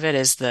big part of it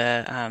is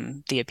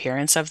the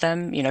appearance of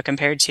them,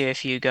 compared to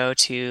if you go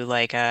to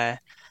like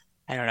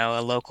I don't know,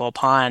 a local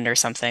pond or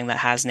something that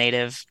has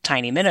native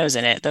tiny minnows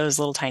in it, those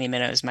little tiny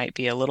minnows might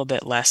be a little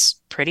bit less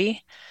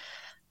pretty.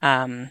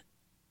 Um,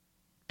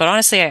 but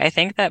honestly, I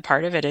think that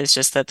part of it is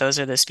just that those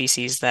are the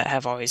species that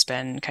have always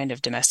been kind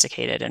of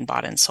domesticated and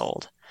bought and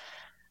sold.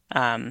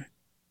 Um,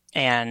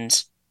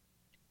 and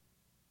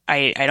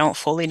I don't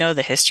fully know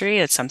the history.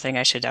 It's something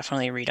I should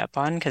definitely read up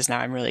on because now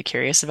I'm really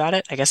curious about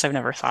it. I guess I've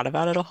never thought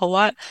about it a whole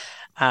lot.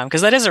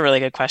 Because that is a really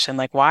good question.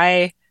 Like,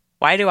 why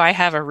do I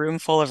have a room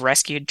full of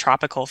rescued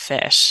tropical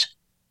fish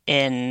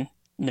in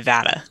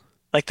Nevada?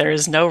 Like, there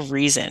is no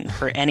reason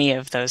for any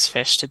of those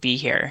fish to be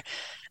here.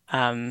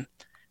 Um,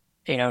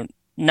 you know,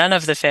 none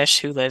of the fish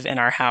who live in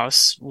our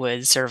house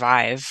would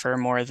survive for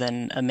more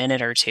than a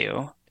minute or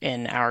two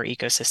in our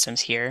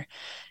ecosystems here.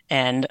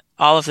 And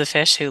all of the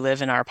fish who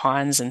live in our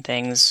ponds and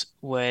things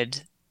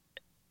would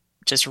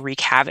just wreak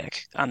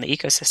havoc on the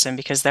ecosystem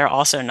because they're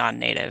also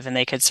non-native and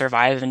they could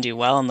survive and do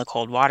well in the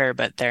cold water,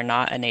 but they're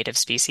not a native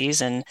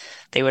species and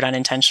they would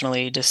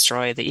unintentionally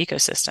destroy the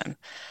ecosystem.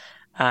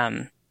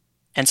 Um,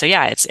 and so,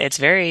 yeah, it's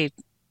very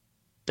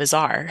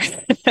bizarre.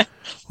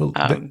 Well,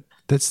 Um,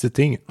 that's the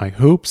thing. I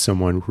hope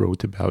someone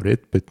wrote about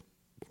it, but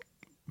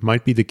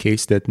might be the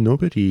case that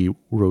nobody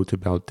wrote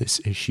about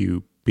this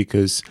issue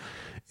because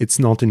it's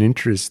not an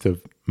interest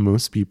of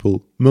most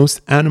people,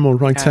 most animal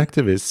rights yeah.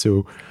 activists.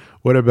 So,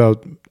 what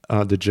about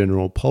the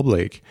general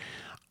public?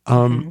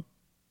 Um, hmm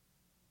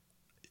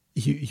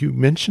you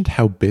mentioned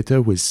how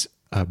beta was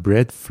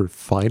bred for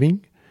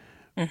fighting.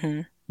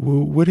 hmm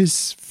What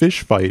is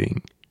fish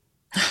fighting?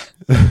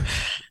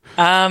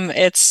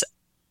 It's,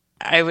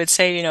 I would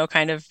say,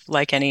 kind of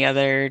like any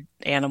other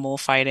animal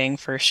fighting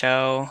for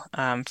show,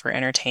 for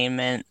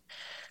entertainment.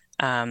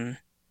 Um,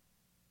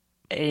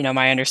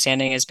 my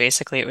understanding is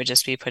basically it would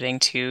just be putting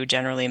two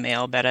generally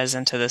male bettas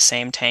into the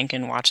same tank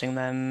and watching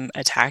them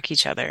attack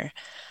each other.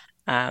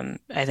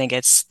 I think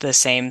it's the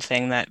same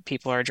thing that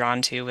people are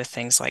drawn to with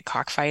things like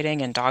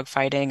cockfighting and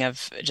dogfighting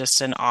of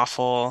just an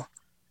awful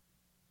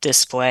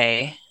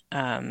display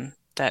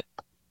that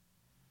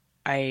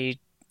I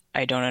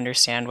I don't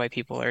understand why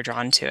people are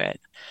drawn to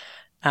it.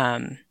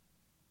 Um,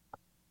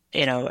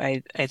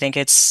 I think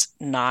it's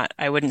not,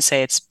 I wouldn't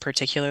say it's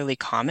particularly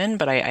common,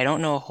 but I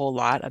don't know a whole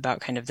lot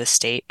about kind of the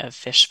state of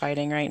fish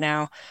fighting right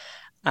now.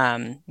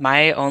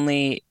 My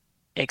only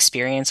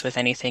experience with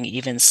anything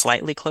even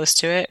slightly close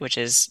to it, which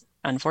is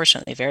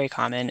unfortunately very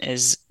common,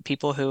 is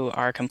people who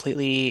are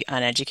completely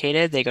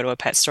uneducated. They go to a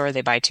pet store,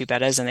 they buy two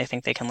bettas, and they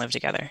think they can live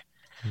together.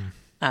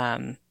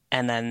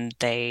 And then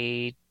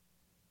they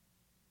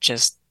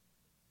just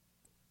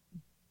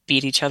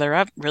beat each other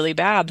up really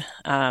bad.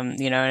 And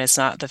it's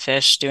not the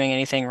fish doing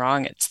anything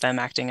wrong, it's them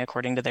acting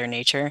according to their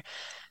nature.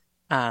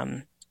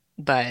 Um,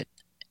 but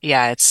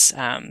yeah, it's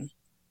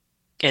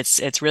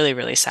really,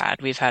 really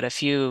sad. We've had a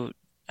few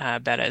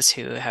bettas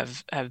who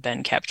have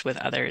been kept with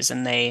others,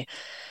 and they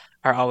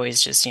are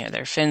always just,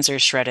 their fins are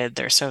shredded.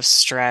 They're so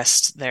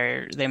stressed.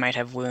 They might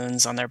have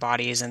wounds on their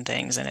bodies and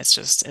things, and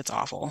it's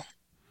awful.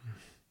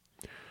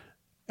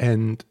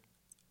 And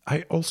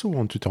I also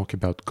want to talk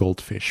about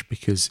goldfish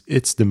because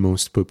it's the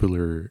most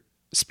popular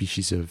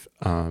species of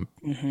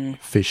hmm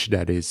fish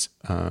that is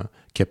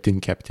kept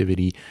in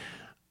captivity.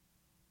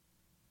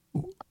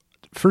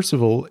 First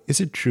of all,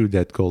 is it true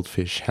that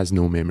goldfish has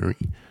no memory?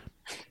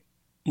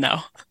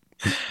 No,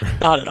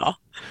 not at all.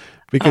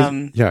 Because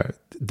Um, yeah,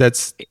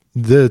 that's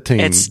the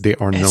thing it's they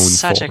are it's known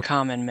such a for.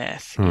 common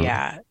myth. Uh,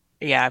 Yeah,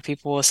 yeah.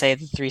 People will say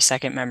the 3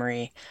 second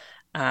memory.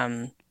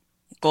 Um,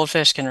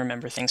 Goldfish can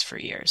remember things for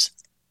years.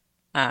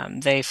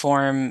 They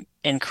form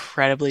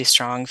incredibly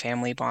strong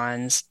family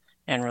bonds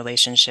and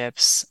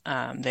relationships.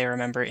 They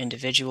remember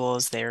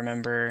individuals. They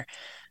remember,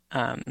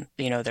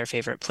 their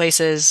favorite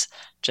places.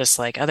 Just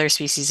like other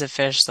species of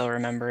fish, they'll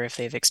remember if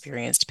they've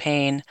experienced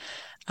pain.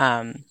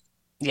 Um,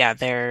 yeah,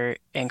 they're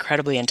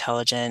incredibly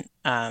intelligent.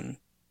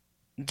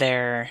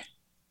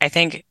 I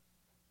think,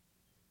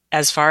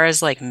 as far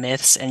as like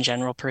myths and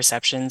general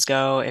perceptions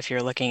go, if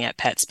you're looking at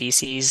pet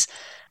species,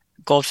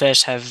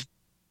 goldfish have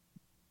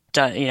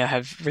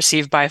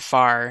received by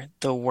far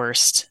the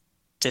worst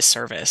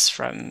disservice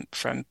from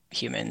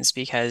humans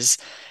because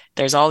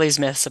there's all these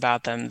myths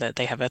about them that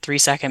they have a 3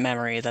 second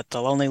memory, that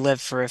they'll only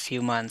live for a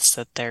few months,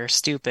 that they're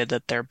stupid,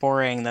 that they're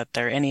boring, that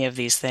they're any of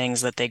these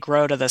things, that they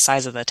grow to the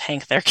size of the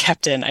tank they're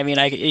kept in. I mean,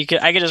 I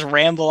could just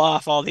ramble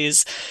off all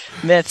these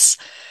myths,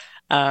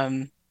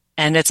 um,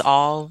 and it's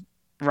all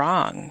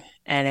wrong,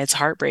 and it's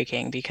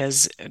heartbreaking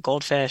because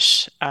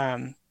goldfish,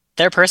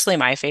 they're personally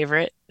my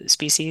favorite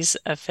species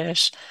of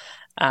fish.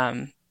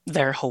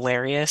 They're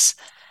hilarious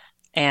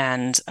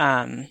and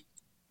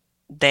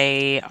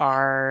they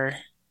are.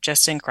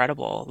 just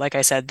incredible. Like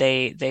I said,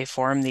 they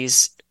form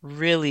these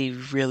really,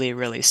 really,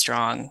 really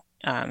strong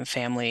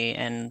family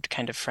and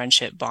kind of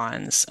friendship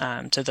bonds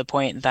to the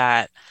point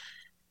that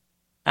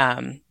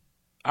um,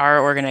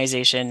 our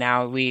organization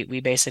now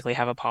we basically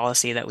have a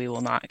policy that we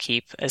will not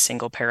keep a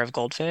single pair of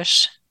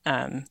goldfish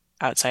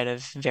outside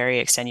of very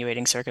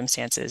extenuating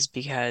circumstances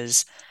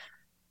because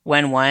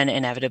when one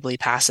inevitably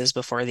passes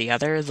before the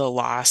other, the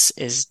loss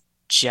is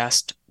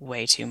just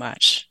way too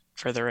much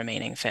for the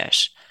remaining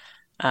fish.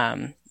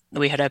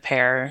 We had a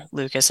pair,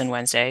 Lucas and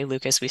Wednesday.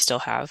 Lucas, we still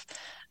have.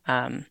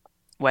 Um,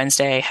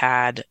 Wednesday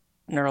had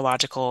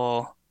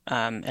neurological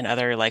and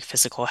other like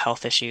physical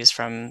health issues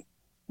from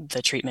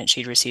the treatment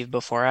she'd received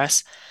before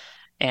us.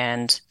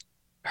 And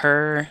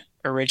her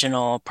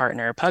original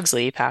partner,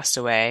 Pugsley, passed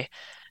away.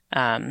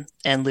 And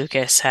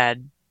Lucas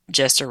had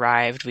just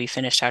arrived. We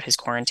finished out his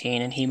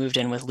quarantine, and he moved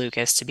in with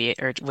Lucas to be,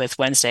 or with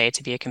Wednesday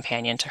to be a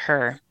companion to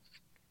her.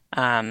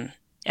 Um,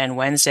 and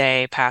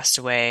Wednesday passed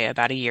away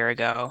about a year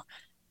ago.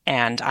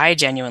 And I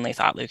genuinely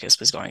thought Lucas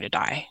was going to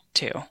die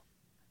too.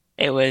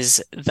 It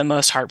was the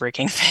most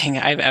heartbreaking thing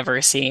I've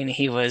ever seen.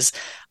 He was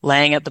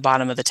laying at the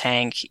bottom of the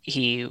tank.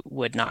 He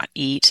would not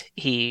eat.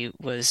 He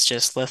was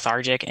just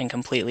lethargic and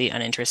completely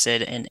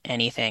uninterested in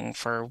anything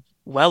for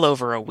well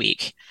over a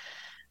week.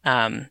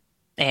 Um,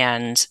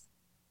 and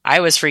I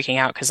was freaking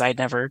out because I'd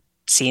never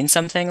seen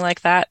something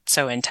like that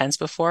so intense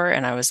before.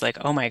 And I was like,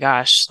 oh my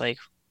gosh, like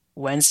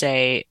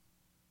Wednesday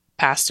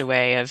passed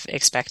away of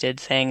expected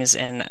things,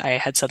 and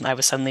I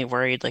was suddenly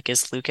worried, like,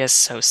 is Lucas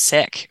so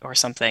sick or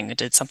something?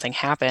 Did something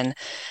happen?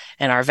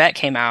 And our vet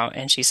came out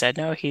and she said,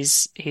 no,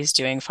 he's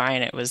doing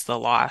fine. It was the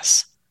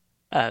loss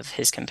of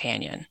his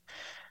companion.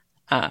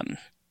 Um,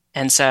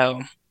 and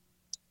so,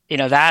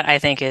 that I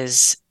think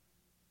is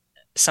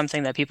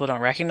something that people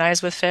don't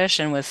recognize with fish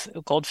and with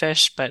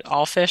goldfish, but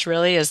all fish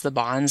really is the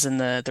bonds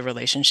and the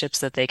relationships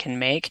that they can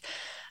make.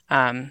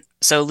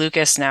 So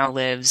Lucas now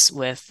lives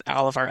with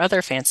all of our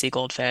other fancy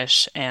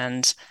goldfish,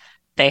 and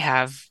they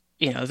have,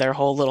 their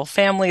whole little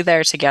family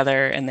there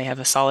together, and they have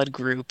a solid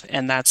group,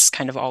 and that's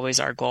kind of always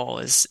our goal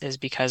is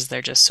because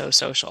they're just so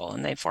social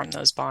and they form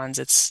those bonds.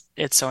 It's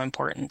so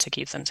important to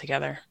keep them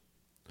together.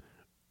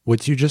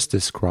 What you just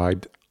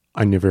described,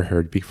 I never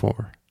heard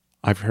before.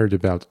 I've heard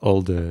about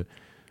all the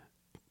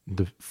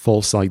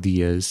false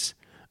ideas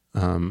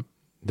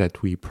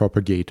that we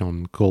propagate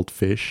on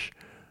goldfish,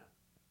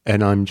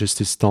 and I'm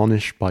just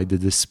astonished by the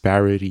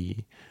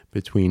disparity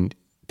between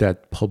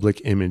that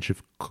public image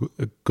of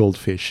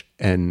goldfish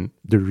and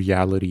the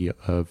reality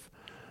of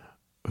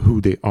who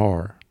they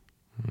are.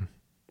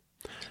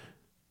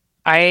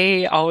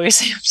 I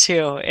always am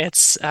too.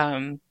 It's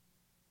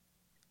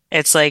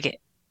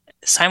like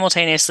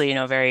simultaneously,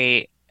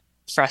 very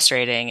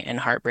frustrating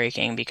and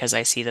heartbreaking because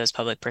I see those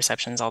public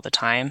perceptions all the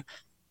time.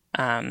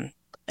 Um,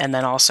 and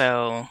then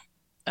also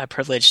a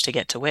privilege to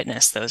get to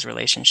witness those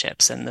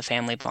relationships and the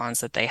family bonds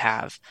that they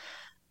have.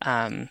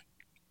 Um,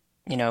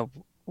 you know,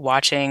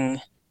 watching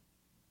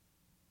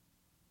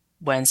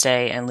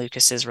Wednesday and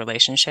Lucas's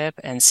relationship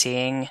and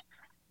seeing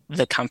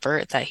the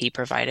comfort that he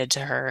provided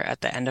to her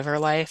at the end of her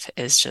life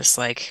is just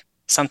like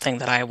something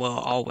that I will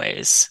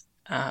always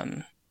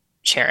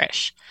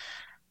cherish.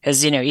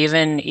 Because,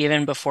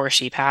 even before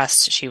she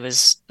passed, she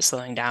was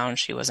slowing down.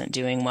 She wasn't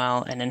doing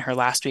well. And in her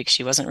last week,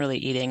 she wasn't really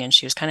eating and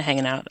she was kind of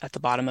hanging out at the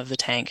bottom of the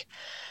tank.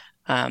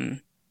 Um,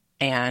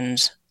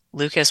 and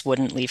Lucas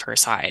wouldn't leave her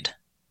side.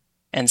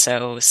 And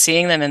so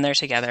seeing them in there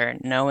together,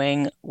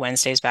 knowing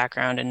Wednesday's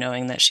background and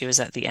knowing that she was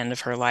at the end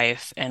of her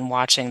life and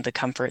watching the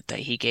comfort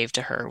that he gave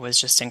to her was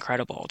just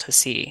incredible to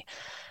see.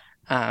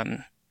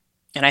 Um,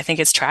 and I think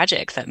it's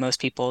tragic that most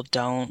people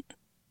don't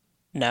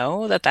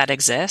know that that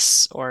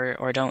exists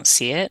or don't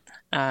see it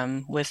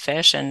with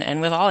fish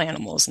and with all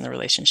animals and the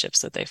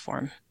relationships that they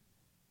form.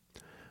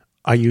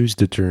 I use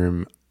the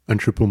term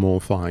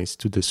anthropomorphize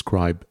to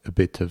describe a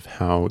bit of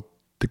how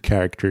the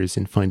characters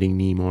in Finding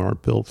Nemo are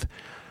built,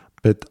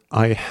 but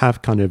I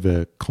have kind of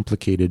a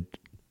complicated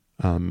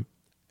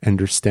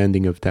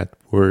understanding of that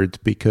word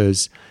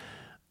because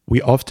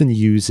we often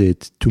use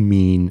it to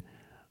mean,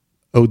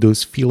 oh,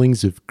 those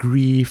feelings of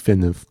grief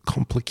and of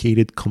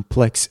complicated,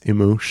 complex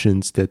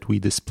emotions that we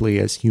display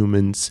as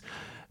humans,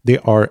 they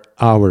are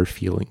our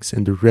feelings,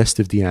 and the rest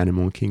of the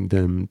animal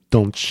kingdom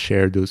don't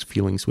share those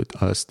feelings with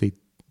us.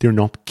 They're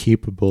not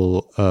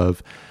capable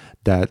of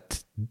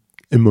that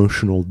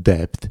emotional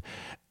depth.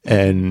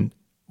 And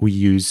we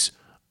use,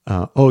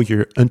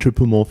 you're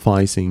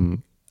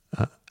anthropomorphizing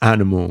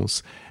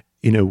animals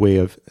in a way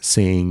of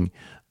saying,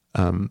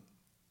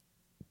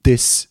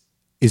 this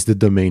is the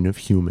domain of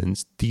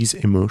humans. These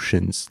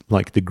emotions,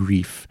 like the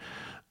grief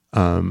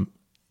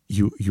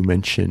you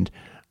mentioned,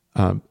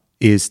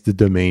 is the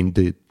domain.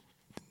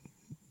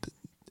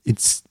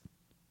 It's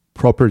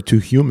proper to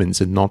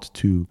humans and not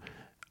to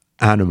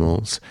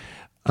animals.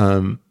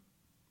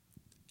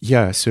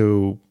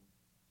 So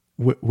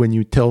when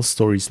you tell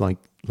stories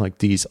like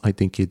these, I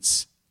think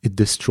it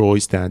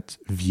destroys that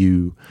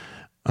view,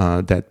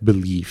 that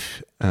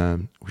belief,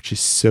 which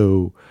is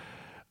so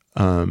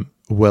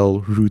well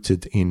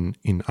rooted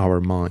in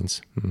our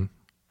minds.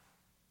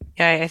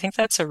 Yeah, I think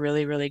that's a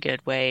really, really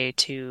good way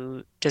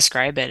to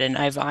describe it. And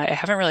I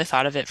haven't really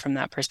thought of it from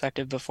that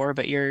perspective before,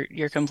 but you're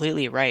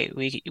completely right.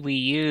 We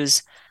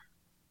use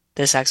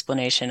this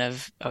explanation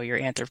of, oh, you're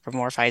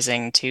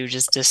anthropomorphizing to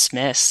just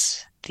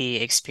dismiss the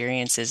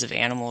experiences of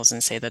animals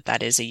and say that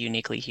that is a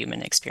uniquely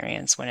human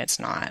experience when it's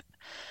not.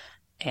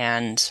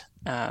 And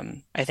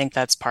I think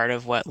that's part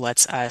of what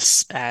lets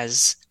us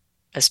as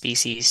a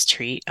species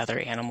treat other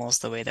animals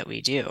the way that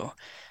we do,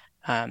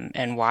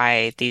 and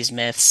why these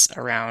myths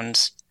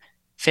around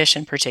fish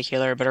in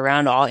particular, but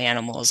around all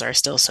animals are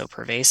still so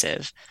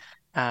pervasive.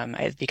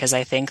 Because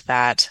I think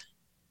that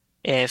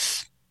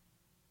if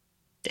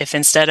if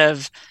instead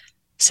of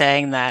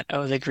saying that,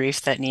 oh, the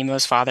grief that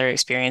Nemo's father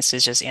experienced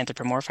is just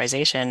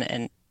anthropomorphization,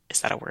 and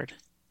is that a word?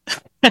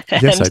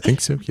 Yes, I And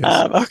think so.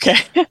 Yes. okay,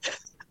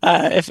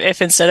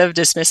 if instead of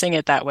dismissing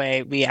it that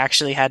way, we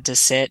actually had to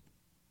sit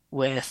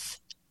with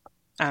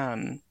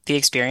the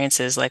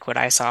experiences like what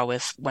I saw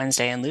with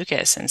Wednesday and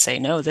Lucas and say,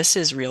 no, this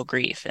is real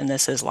grief and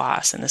this is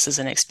loss and this is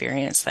an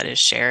experience that is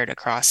shared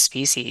across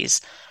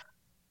species.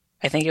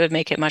 I think it would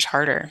make it much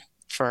harder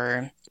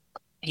for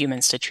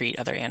humans to treat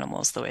other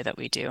animals the way that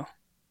we do.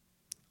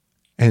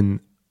 And,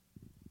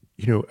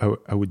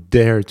 I would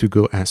dare to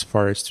go as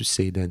far as to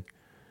say that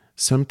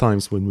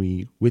sometimes when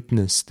we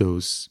witness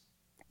those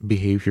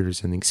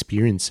behaviors and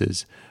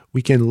experiences,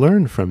 we can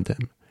learn from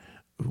them.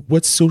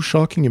 What's so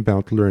shocking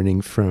about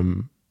learning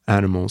from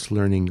animals,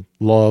 learning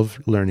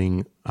love,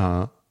 learning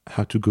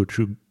how to go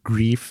through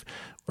grief,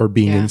 or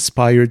being Yeah.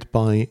 inspired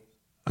by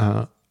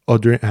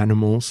other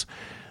animals?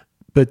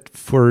 But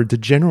for the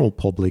general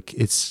public,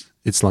 it's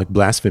like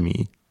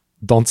blasphemy.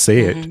 Don't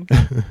say it.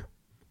 hmm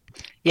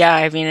Yeah,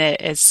 I mean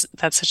it's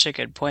that's such a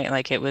good point.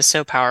 Like it was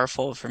so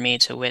powerful for me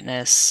to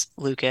witness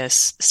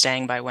Lucas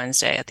staying by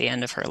Wednesday at the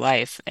end of her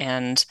life,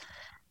 and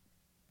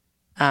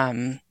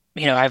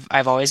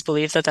I've always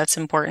believed that that's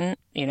important.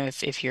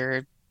 If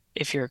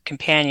your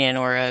companion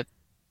or a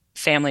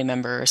family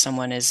member or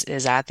someone is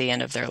at the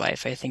end of their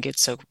life, I think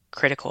it's so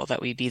critical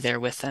that we be there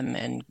with them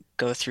and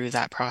go through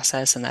that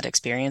process and that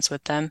experience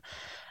with them.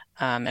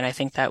 And I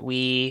think that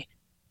we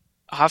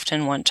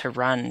often want to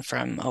run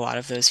from a lot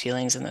of those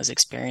feelings and those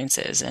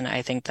experiences. And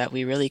I think that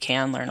we really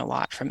can learn a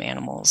lot from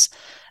animals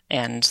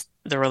and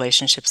the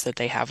relationships that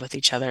they have with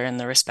each other and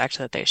the respect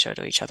that they show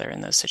to each other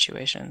in those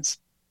situations.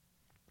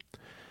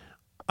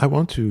 I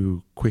want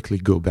to quickly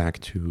go back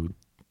to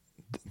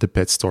the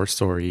pet store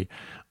story.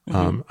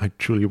 hmm I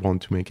truly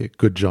want to make a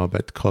good job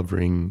at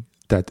covering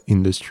that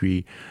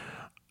industry.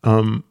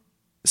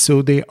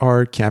 So they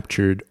are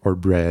captured or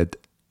bred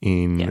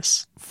in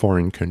Yes.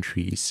 foreign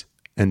countries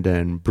and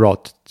then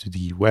brought to the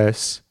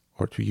US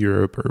or to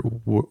Europe or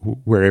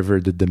wherever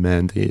the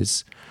demand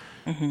is.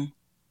 hmm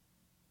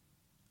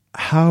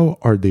How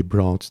are they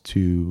brought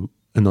to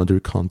another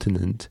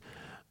continent?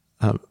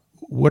 Uh,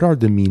 what are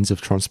the means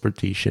of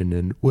transportation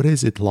and what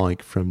is it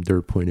like from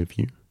their point of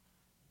view?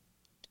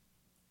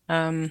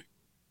 Um,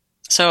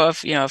 So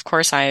of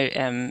course I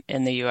am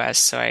in the US,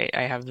 so I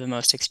have the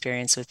most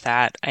experience with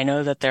that. I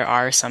know that there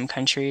are some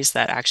countries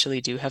that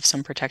actually do have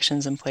some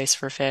protections in place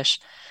for fish.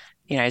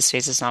 The United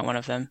States is not one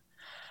of them.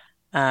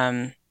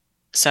 Um,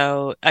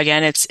 so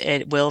again,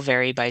 it will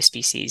vary by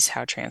species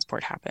how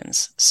transport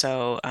happens.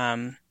 So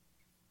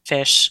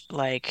fish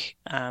like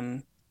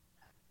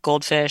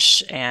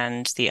goldfish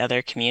and the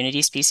other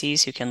community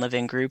species who can live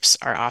in groups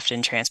are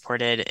often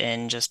transported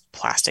in just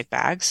plastic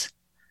bags,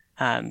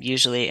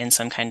 usually in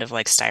some kind of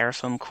like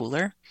styrofoam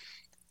cooler.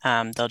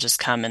 They'll just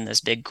come in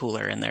this big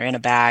cooler and they're in a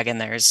bag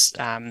and there's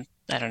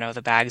I don't know,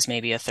 the bag's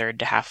maybe a third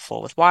to half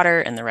full with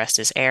water and the rest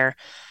is air.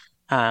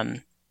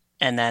 Um,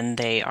 and then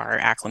they are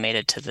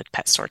acclimated to the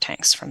pet store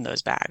tanks from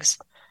those bags.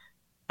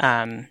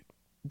 Um,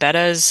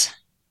 bettas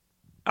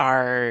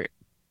are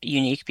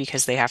unique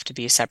because they have to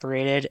be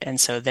separated, and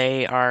so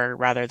they are,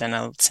 rather than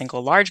a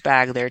single large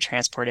bag, they're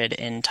transported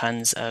in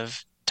tons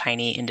of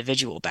tiny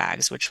individual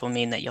bags, which will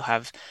mean that you'll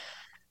have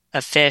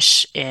a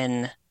fish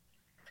in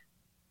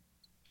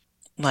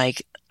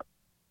like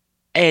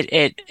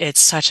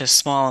it's such a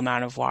small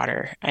amount of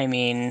water. I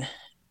mean,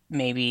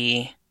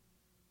 maybe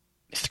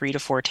 3 to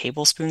 4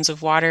 tablespoons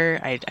of water.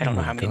 I Oh don't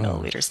know my how many God.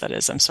 milliliters that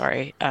is. I'm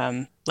sorry.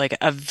 Like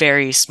a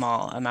very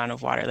small amount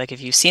of water. Like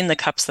if you've seen the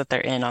cups that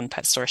they're in on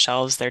pet store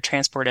shelves, they're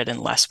transported in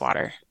less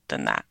water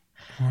than that.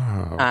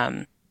 Wow.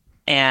 Um,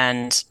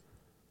 and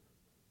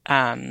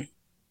um,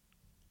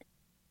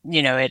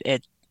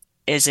 it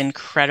is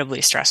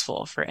incredibly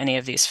stressful for any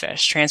of these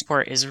fish.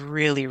 Transport is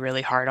really,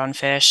 really hard on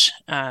fish.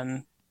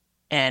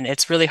 And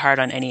it's really hard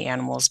on any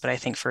animals, but I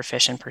think for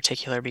fish in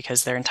particular,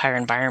 because their entire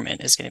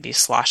environment is going to be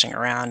sloshing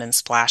around and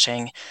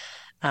splashing.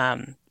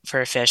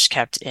 For a fish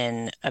kept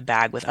in a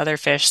bag with other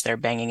fish, they're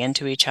banging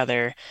into each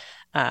other.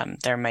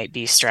 There might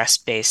be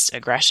stress-based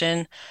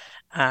aggression,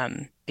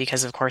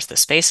 because, of course, the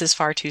space is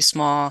far too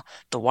small.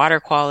 The water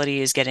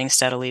quality is getting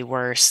steadily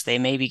worse. They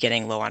may be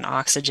getting low on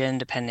oxygen,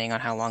 depending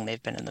on how long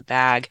they've been in the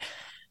bag.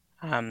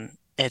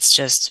 It's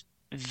just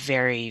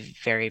very,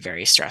 very,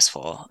 very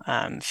stressful.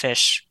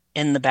 Fish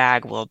in the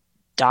bag will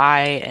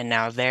die, and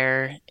now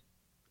they're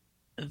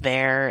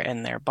there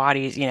and their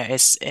bodies,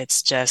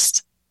 it's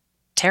just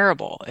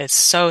terrible. It's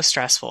so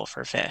stressful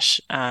for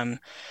fish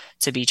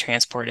to be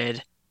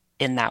transported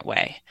in that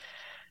way.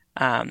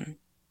 Um,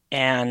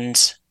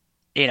 and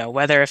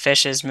whether a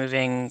fish is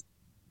moving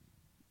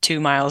 2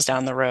 miles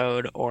down the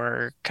road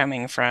or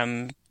coming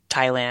from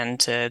Thailand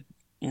to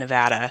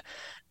Nevada,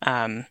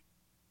 um,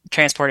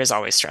 transport is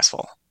always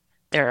stressful.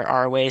 There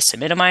are ways to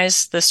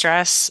minimize the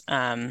stress,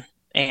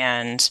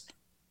 and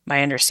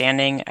my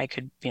understanding,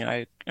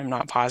 I'm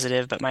not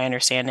positive, but my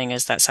understanding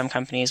is that some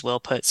companies will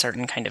put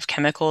certain kind of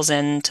chemicals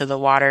into the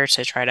water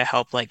to try to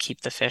help like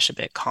keep the fish a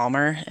bit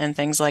calmer and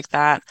things like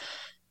that.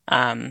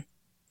 Um,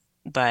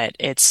 but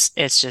it's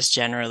just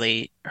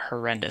generally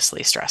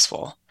horrendously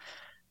stressful.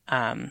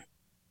 Um,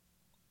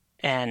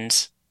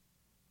 and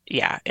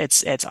yeah,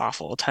 it's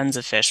awful. Tons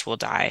of fish will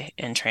die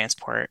in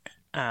transport.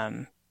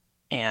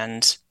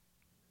 And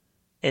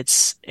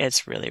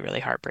it's really, really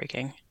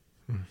heartbreaking.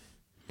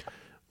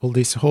 Well,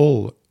 this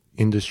whole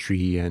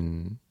industry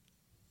and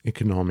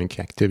economic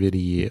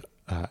activity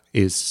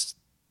is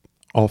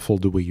awful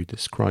the way you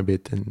describe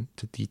it, and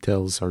the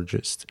details are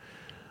just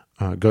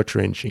gut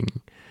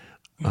wrenching.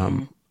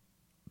 Hmm.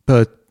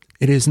 But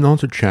it is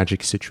not a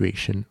tragic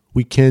situation.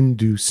 We can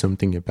do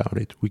something about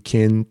it. We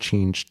can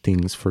change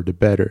things for the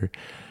better.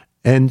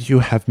 And you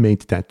have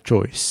made that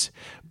choice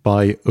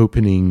by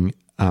opening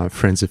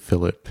Friends of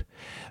Philip.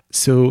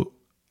 So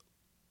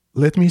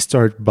let me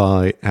start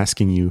by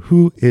asking you,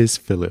 who is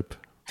Philip?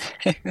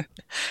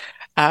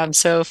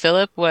 So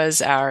Philip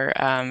was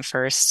our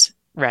first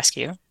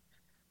rescue.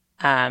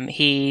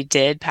 He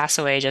did pass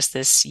away just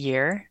this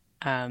year,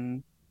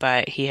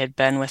 but he had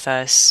been with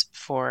us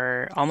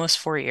for almost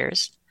 4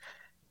 years,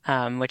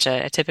 which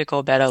a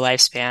typical betta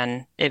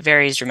lifespan, it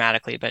varies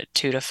dramatically, but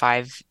 2 to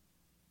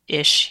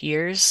 5-ish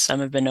years.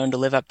 Some have been known to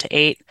live up to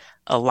 8.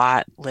 A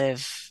lot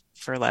live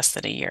for less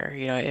than a year.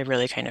 It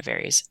really kind of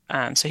varies.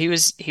 So he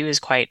was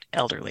quite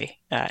elderly.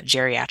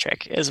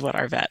 Geriatric is what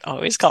our vet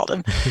always called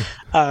him.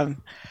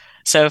 Um,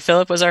 so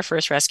Philip was our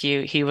first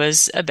rescue. He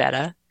was a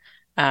betta.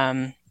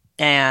 Um,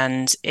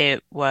 and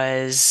it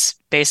was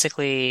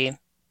basically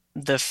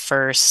the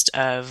first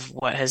of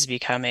what has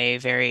become a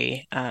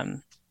very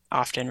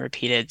often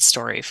repeated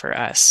story for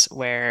us,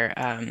 where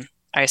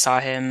I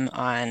saw him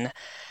on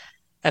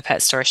a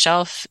pet store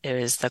shelf. It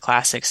was the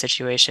classic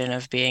situation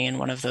of being in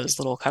one of those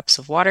little cups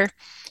of water.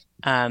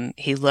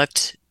 He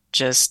looked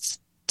just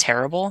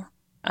terrible.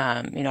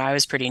 I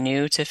was pretty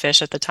new to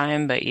fish at the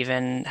time, but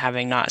even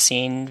having not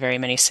seen very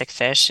many sick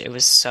fish, it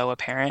was so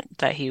apparent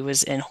that he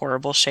was in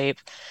horrible shape.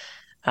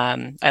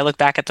 I look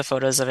back at the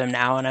photos of him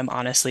now, and I'm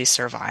honestly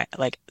surprised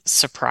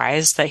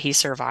that he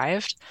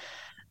survived.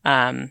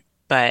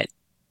 But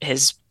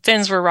his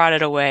fins were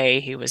rotted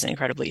away. He was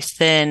incredibly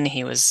thin.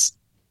 He was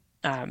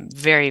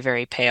very,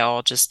 very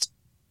pale. Just,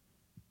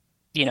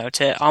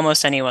 to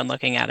almost anyone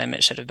looking at him,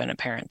 it should have been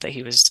apparent that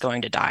he was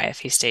going to die if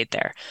he stayed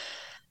there.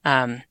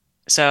 Um,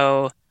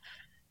 so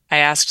I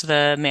asked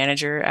the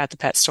manager at the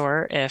pet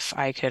store if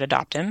I could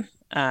adopt him.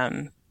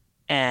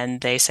 And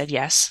they said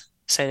yes.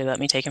 So they let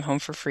me take him home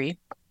for free.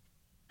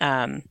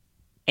 Um,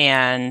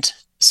 and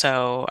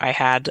so I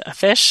had a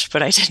fish,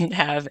 but I didn't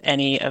have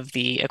any of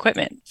the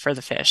equipment for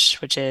the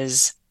fish, which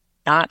is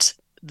not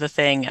the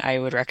thing I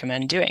would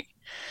recommend doing.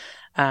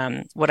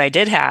 What I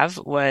did have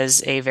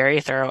was a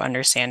very thorough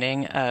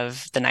understanding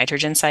of the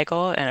nitrogen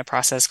cycle and a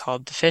process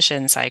called the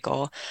fission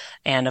cycle,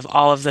 and of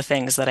all of the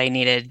things that I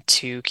needed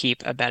to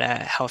keep a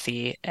betta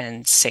healthy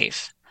and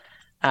safe.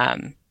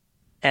 Um,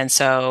 and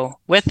so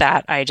with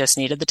that, I just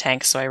needed the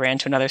tank. So I ran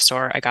to another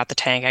store, I got the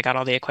tank, I got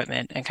all the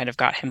equipment, and kind of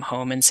got him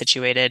home and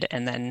situated,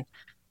 and then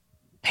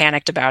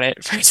panicked about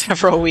it for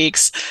several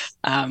weeks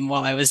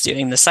while I was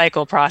doing the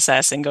cycle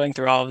process and going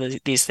through all of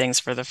these things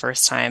for the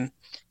first time.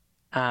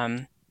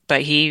 Um,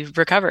 but he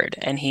recovered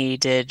and he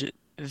did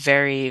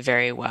very,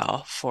 very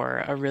well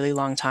for a really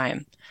long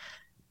time.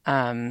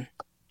 Um,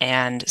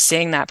 and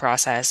seeing that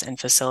process and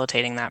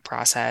facilitating that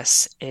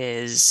process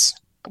is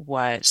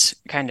what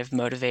kind of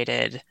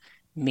motivated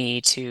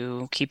me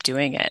to keep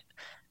doing it,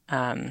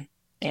 um,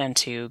 and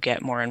to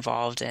get more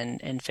involved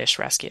in fish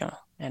rescue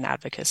and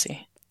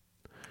advocacy.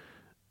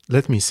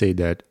 Let me say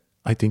that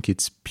I think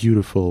it's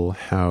beautiful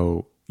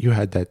how you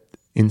had that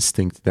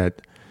instinct,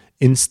 that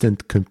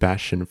instant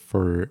compassion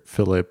for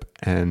Philip,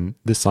 and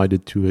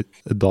decided to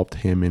adopt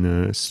him in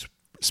a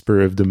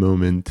spur of the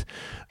moment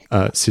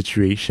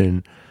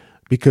situation,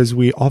 because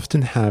we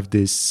often have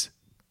this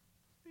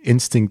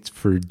instinct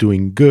for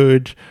doing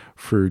good,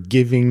 for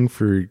giving,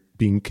 for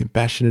being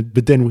compassionate,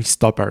 but then we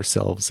stop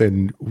ourselves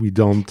and we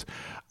don't,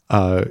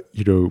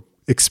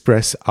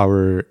 express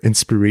our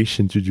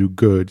inspiration to do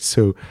good.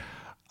 So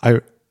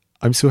I,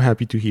 I'm so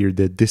happy to hear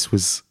that this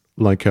was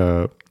like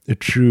a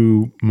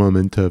true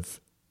moment of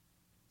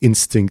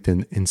instinct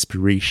and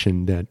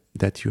inspiration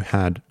that you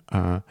had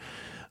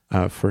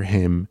for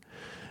him.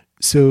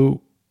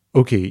 So,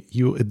 okay,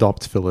 you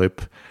adopt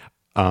Philip.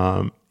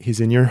 He's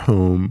in your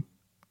home.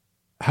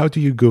 How do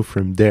you go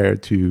from there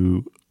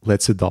to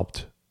let's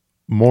adopt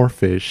more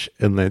fish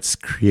and let's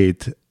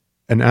create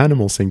an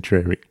animal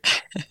sanctuary?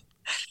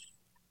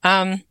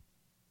 Um,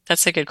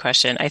 that's a good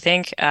question. I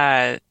think,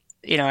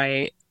 you know,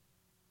 I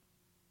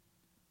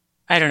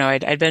don't know.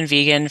 I'd been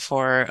vegan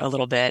for a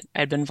little bit.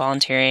 I'd been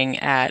volunteering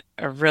at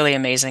a really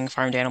amazing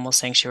farmed animal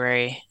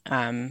sanctuary,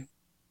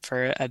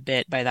 for a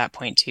bit by that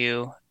point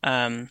too.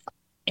 And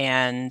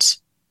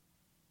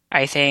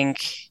I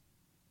think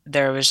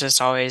there was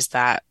just always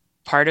that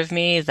part of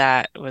me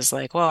that was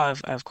like, well,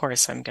 of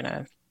course I'm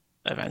gonna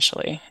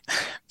eventually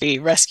be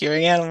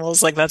rescuing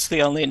animals. Like that's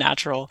the only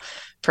natural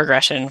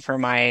progression for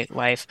my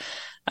life.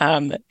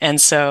 And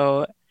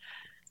so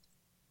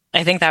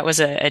I think that was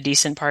a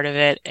decent part of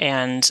it.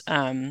 And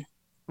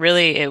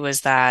really, it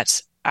was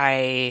that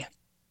I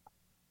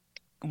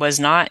was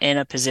not in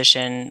a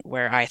position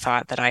where I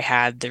thought that I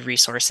had the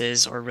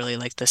resources or really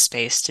like the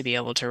space to be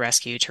able to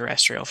rescue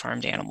terrestrial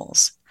farmed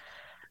animals.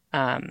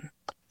 Um,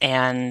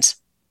 and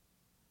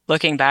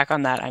looking back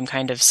on that, I'm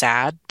kind of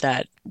sad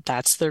that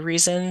that's the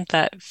reason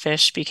that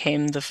fish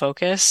became the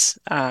focus,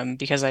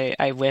 because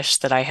I wish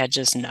that I had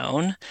just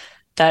known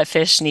that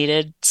fish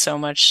needed so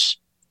much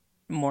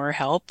more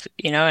help,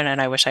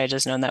 and I wish I had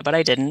just known that, but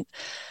I didn't.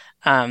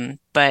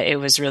 But it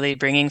was really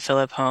bringing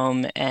Philip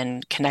home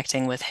and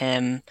connecting with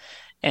him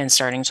and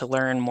starting to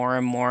learn more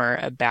and more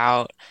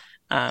about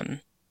um,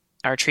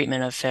 our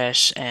treatment of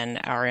fish and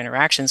our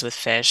interactions with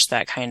fish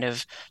that kind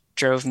of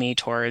drove me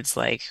towards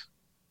like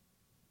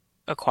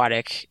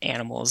aquatic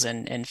animals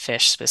and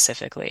fish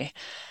specifically.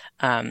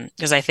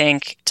 Because I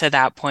think to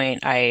that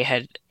point I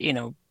had,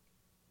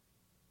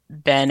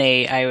 been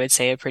I would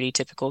say, a pretty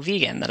typical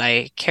vegan, that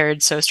I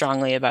cared so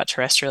strongly about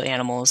terrestrial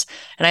animals.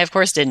 And I, of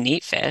course, didn't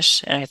eat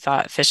fish, and I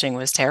thought fishing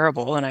was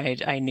terrible. And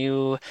I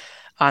knew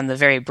on the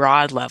very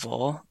broad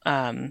level,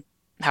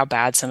 how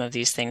bad some of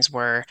these things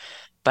were.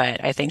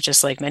 But I think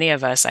just like many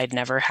of us, I'd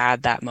never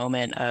had that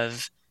moment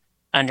of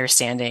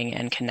understanding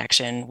and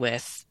connection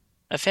with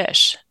a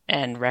fish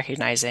and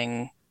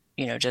recognizing,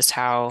 just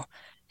how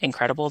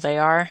incredible they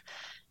are.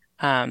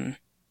 Um,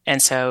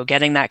 and so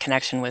getting that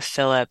connection with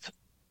Philip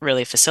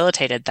really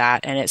facilitated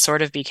that. And it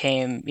sort of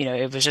became,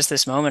 it was just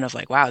this moment of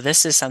like, wow,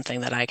 this is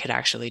something that I could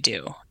actually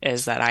do,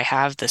 is that I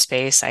have the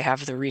space, I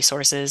have the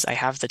resources, I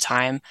have the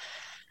time.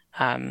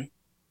 Um,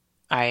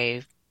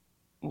 I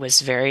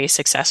was very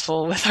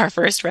successful with our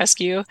first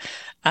rescue.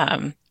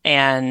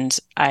 And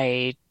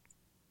I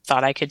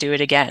thought I could do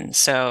it again.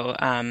 So,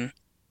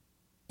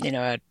 you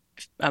know,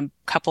 a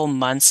couple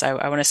months, I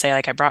want to say,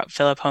 like, I brought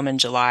Philip home in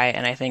July,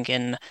 and I think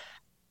in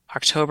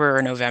October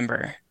or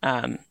November,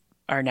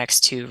 our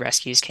next two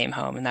rescues came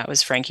home, and that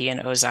was Frankie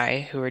and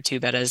Ozai, who were two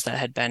bettas that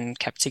had been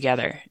kept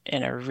together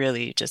in a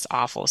really just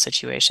awful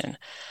situation.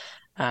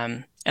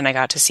 And I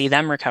got to see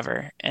them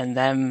recover and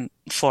them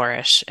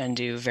flourish and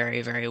do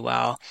very, very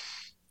well.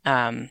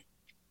 Um,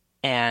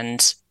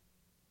 and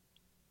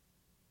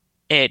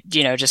it,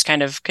 just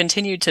kind of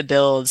continued to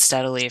build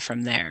steadily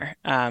from there.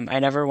 I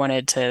never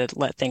wanted to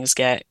let things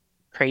get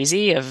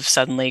crazy of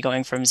suddenly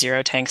going from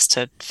zero tanks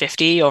to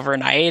 50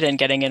 overnight and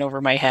getting in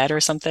over my head or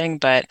something.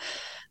 But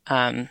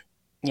um,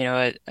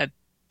 a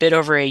bit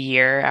over a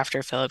year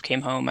after Philip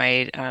came home,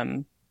 I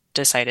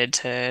decided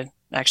to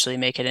actually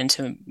make it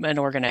into an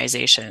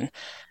organization.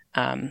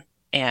 Um,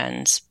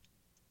 and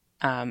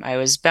I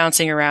was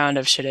bouncing around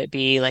of, should it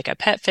be like a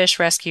pet fish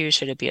rescue?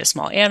 Should it be a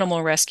small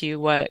animal rescue?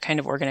 What kind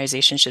of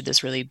organization should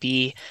this really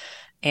be?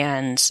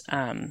 And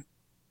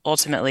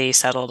ultimately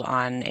settled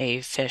on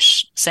a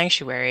fish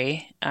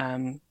sanctuary,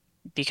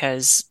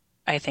 because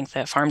I think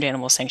that farmed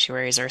animal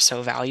sanctuaries are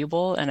so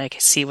valuable, and I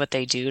can see what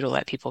they do to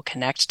let people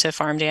connect to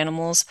farmed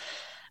animals.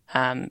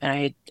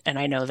 And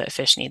I know that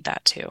fish need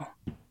that too.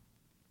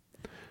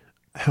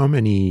 How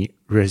many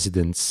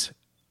residents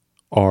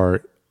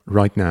are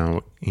right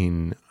now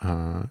in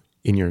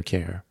your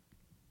care?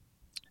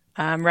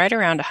 Right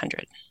around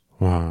 100.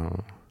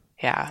 Wow.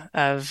 Yeah,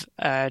 of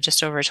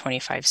just over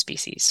 25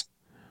 species.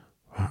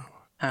 Wow.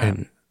 And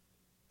Um,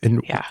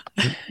 and yeah.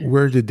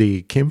 where did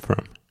they came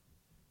from?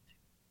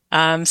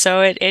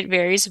 So it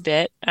varies a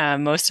bit.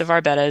 Most of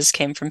our bettas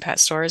came from pet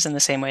stores in the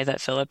same way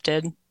that Philip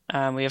did.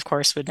 We, of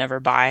course, would never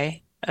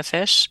buy a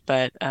fish,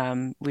 but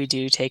we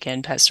do take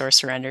in pet store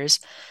surrenders.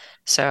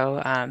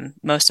 So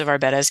most of our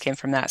bettas came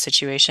from that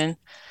situation.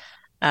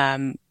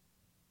 Um,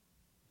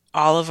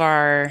 all of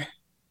our,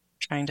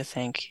 trying to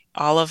think,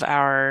 all of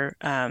our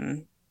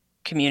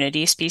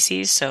community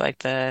species, so like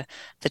the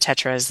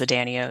tetras, the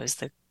danios,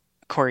 the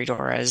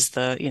corridoras,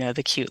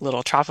 the cute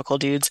little tropical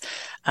dudes,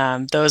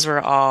 those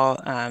were all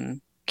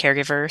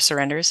caregiver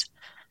surrenders.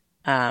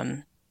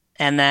 Um,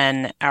 and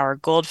then our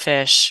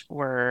goldfish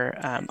were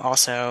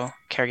also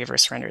caregiver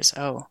surrenders.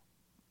 Oh,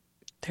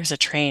 there's a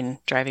train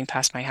driving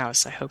past my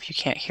house. I hope you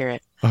can't hear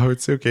it. Oh,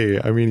 it's okay.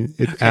 I mean,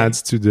 it Okay.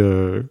 adds to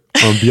the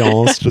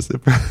ambiance. Just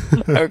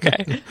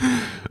Okay.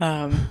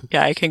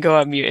 Yeah, I can go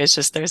on mute. It's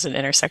just there's an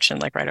intersection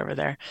like right over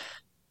there.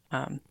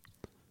 Um,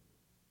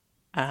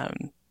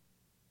 um,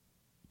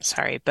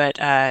 Sorry, but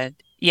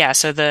yeah,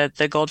 so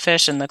the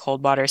goldfish and the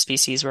cold water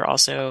species were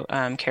also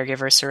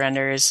caregiver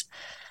surrenders.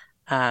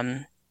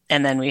 Um,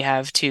 And then we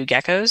have two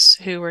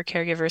geckos who were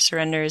caregiver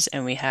surrenders,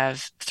 and we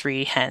have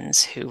three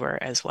hens who were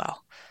as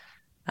well.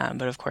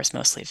 But of course,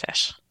 mostly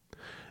fish.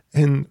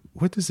 And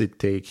what does it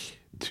take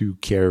to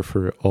care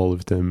for all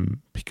of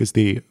them? Because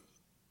they,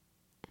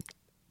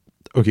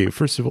 okay,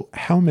 first of all,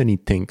 how many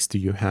tanks do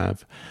you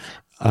have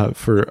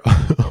for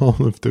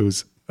all of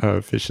those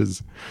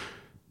fishes?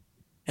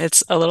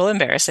 It's a little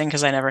embarrassing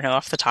because I never know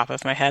off the top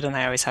of my head, and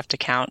I always have to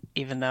count,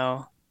 even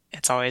though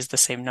it's always the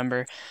same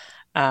number.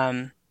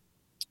 Um,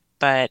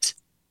 but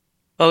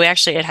well, we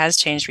actually it has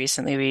changed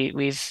recently.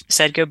 We've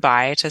said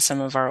goodbye to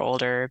some of our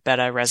older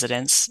betta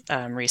residents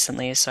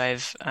recently, so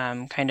I've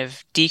kind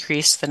of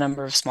decreased the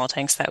number of small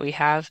tanks that we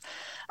have.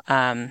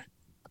 Um,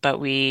 but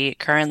we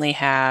currently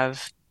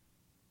have,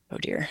 oh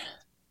dear,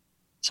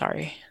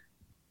 sorry,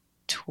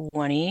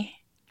 20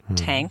 Hmm.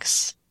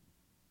 tanks.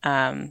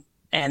 Um,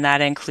 and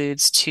that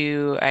includes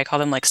two, I call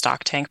them like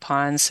stock tank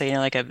ponds. So,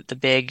 like the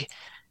big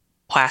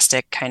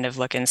plastic kind of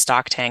looking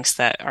stock tanks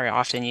that are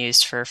often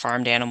used for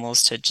farmed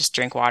animals to just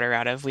drink water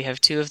out of. We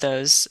have two of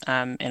those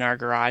in our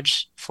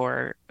garage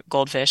for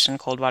goldfish and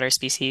cold water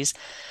species.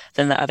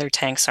 Then the other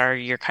tanks are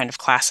your kind of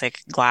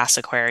classic glass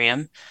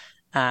aquarium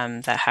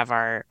that have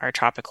our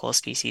tropical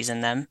species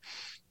in them.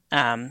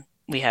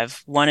 We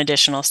have one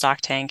additional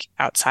stock tank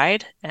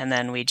outside, and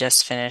then we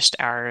just finished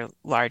our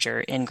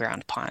larger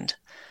in-ground pond.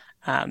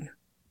 Um,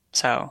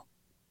 so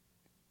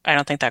I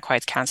don't think that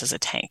quite counts as a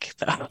tank,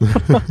 though.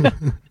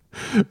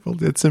 Well,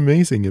 that's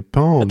amazing. A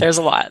But pond. there's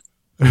a lot.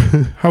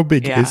 How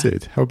big is Yeah.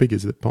 it? How big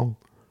is the pond?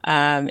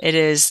 It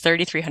is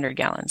 3,300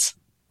 gallons.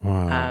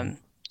 Wow. Um,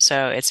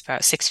 so it's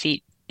about 6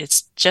 feet.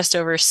 It's just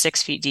over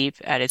 6 feet deep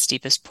at its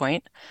deepest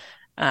point.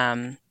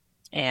 Um,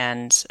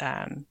 and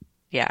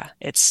yeah,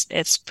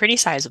 it's pretty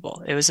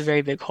sizable. It was a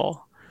very big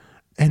hole.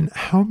 And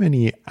how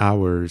many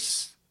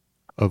hours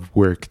of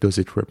work does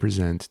it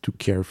represent to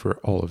care for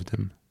all of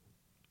them?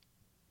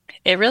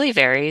 It really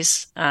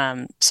varies.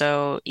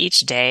 So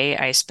each day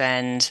I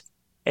spend,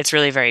 it's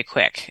really very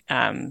quick.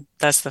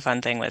 That's the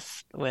fun thing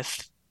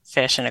with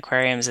fish and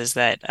aquariums is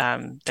that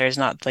there's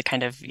not the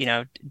kind of,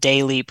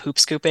 daily poop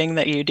scooping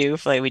that you do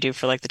for like we do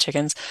for like the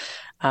chickens.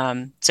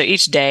 So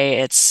each day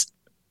it's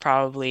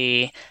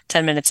probably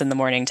 10 minutes in the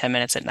morning, 10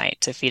 minutes at night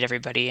to feed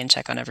everybody and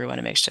check on everyone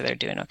and make sure they're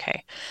doing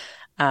okay.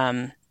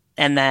 Um,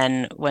 and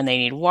then when they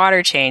need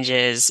water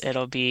changes,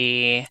 it'll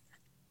be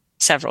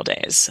several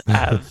days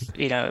of,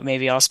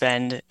 maybe I'll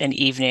spend an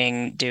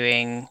evening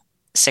doing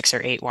 6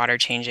 or 8 water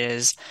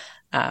changes,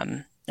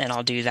 and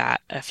I'll do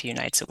that a few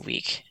nights a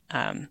week.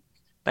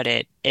 But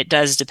it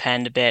does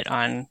depend a bit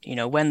on,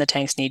 when the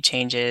tanks need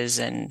changes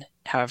and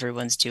how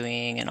everyone's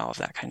doing and all of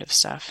that kind of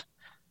stuff.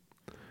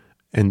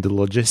 And the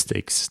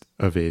logistics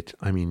of it,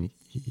 I mean,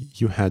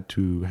 you had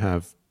to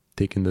have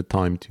taken the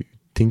time to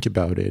think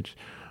about it,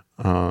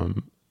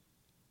 um,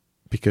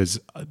 because,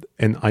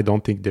 and I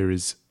don't think there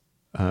is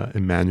a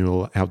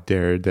manual out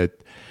there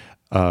that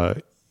uh,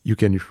 you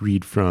can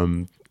read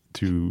from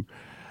to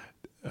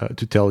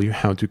tell you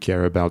how to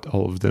care about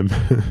all of them.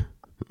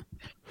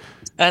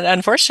 And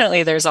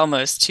unfortunately, there's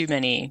almost too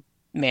many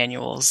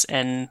manuals,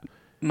 and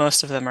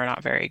most of them are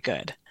not very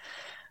good.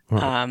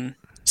 Well, Um,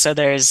 so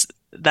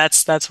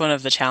that's one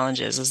of the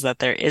challenges is that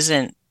there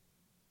isn't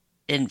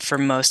in for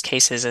most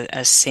cases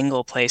a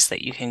single place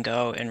that you can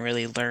go and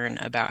really learn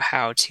about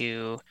how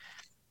to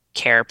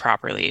care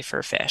properly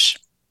for fish.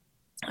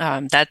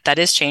 That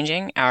is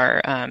changing.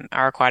 Our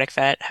aquatic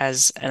vet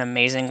has an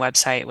amazing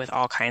website with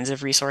all kinds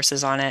of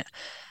resources on it.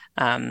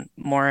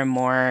 More and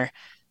more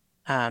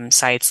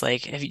sites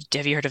like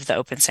have you heard of the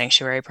Open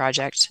Sanctuary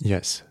Project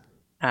yes.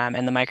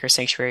 and the Micro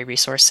Sanctuary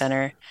Resource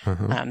Center?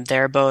 Uh-huh.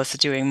 They're both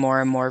doing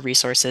more and more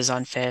resources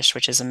on fish,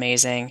 which is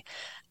amazing.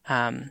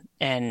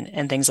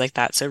 And things like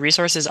that. So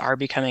resources are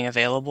becoming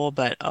available,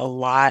 but a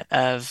lot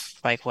of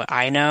like what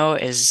I know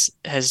is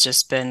has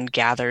just been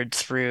gathered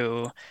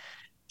through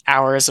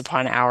hours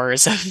upon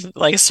hours of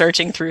like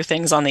searching through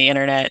things on the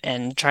internet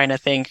and trying to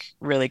think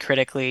really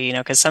critically,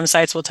 because some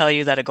sites will tell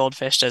you that a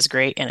goldfish does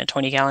great in a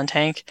 20-gallon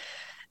tank,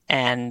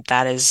 and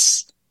that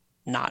is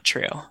not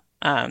true.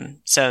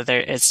 So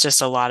it's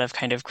just a lot of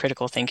kind of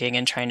critical thinking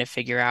and trying to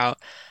figure out,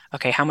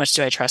 okay, how much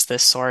do I trust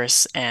this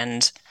source,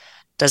 and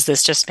does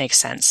this just make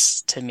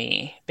sense to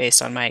me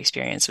based on my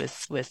experience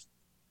with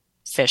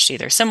fish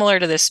either similar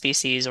to this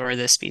species or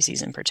this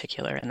species in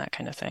particular and that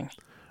kind of thing.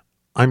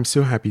 I'm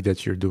so happy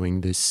that you're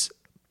doing this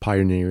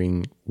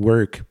pioneering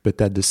work,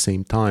 but at the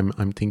same time,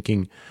 I'm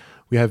thinking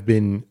we have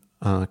been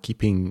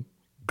keeping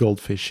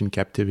goldfish in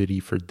captivity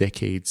for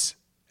decades.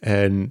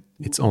 And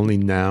it's only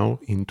now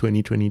in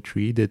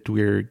 2023 that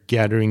we're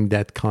gathering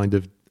that kind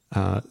of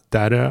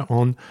data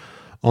on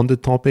the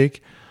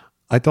topic.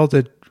 I thought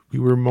that we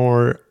were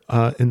more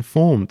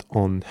informed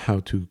on how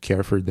to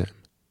care for them.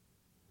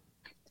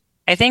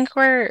 I think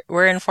we're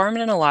informed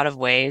in a lot of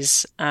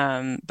ways,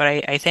 but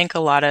I think a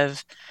lot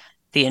of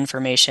the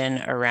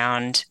information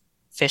around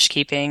fish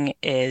keeping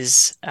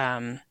is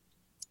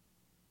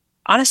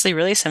honestly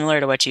really similar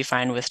to what you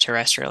find with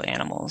terrestrial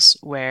animals,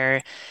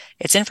 where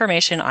it's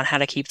information on how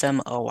to keep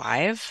them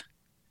alive,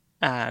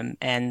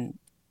 and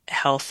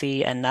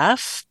healthy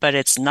enough, but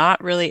it's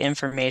not really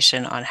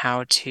information on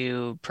how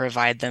to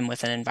provide them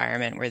with an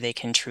environment where they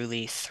can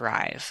truly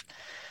thrive.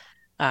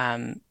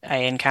 I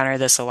encounter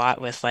this a lot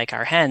with like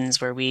our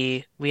hens, where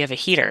we have a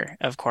heater,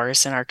 of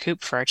course, in our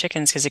coop for our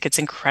chickens because it gets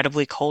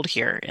incredibly cold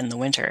here in the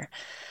winter.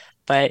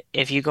 But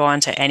if you go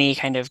onto any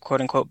kind of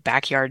quote unquote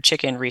backyard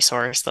chicken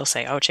resource, they'll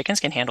say, "Oh, chickens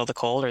can handle the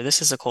cold," or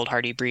 "This is a cold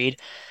hardy breed."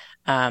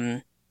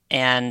 Um,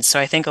 and so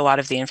I think a lot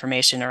of the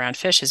information around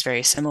fish is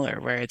very similar,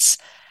 where it's,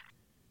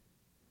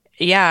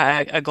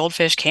 yeah, a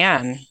goldfish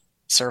can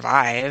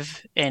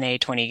survive in a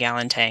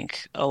 20-gallon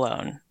tank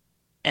alone,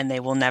 and they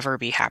will never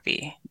be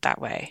happy that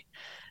way.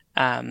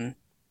 Um,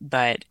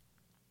 but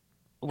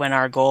when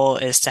our goal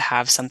is to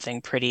have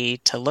something pretty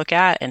to look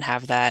at and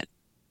have that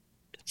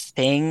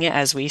thing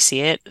as we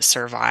see it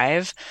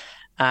survive,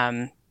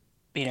 um,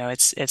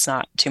 it's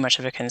not too much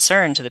of a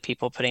concern to the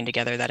people putting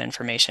together that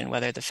information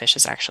whether the fish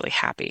is actually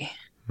happy.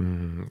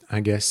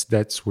 I guess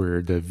that's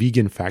where the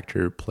vegan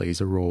factor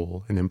plays a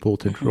role, an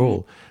important Hmm.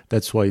 role.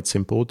 That's why it's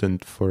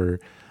important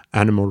for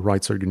animal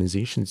rights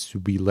organizations to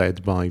be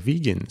led by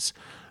vegans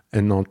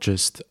and not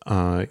just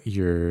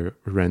your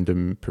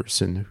random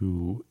person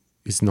who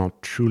is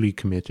not truly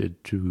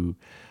committed to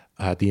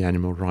the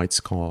animal rights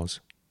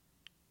cause.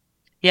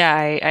 Yeah,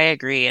 I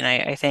agree, and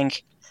I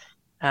think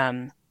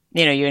um,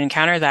 you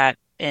encounter that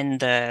in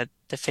the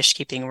fish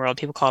keeping world.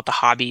 People call it the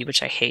hobby,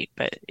 which I hate,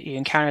 but you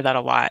encounter that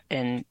a lot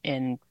in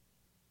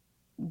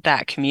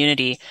that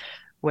community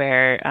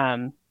where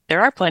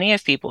there are plenty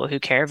of people who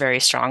care very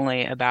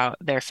strongly about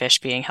their fish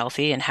being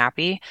healthy and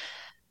happy.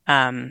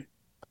 Um,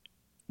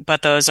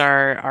 but those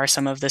are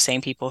some of the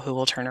same people who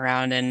will turn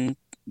around and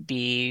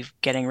be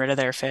getting rid of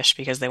their fish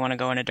because they want to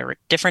go in a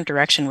different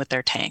direction with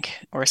their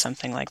tank or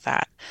something like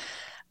that.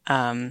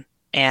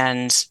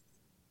 And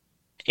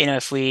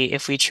if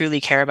we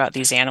truly care about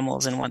these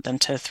animals and want them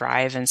to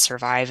thrive and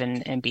survive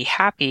and be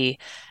happy,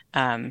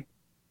 um,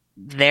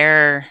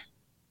 their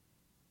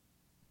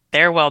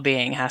their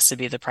well-being has to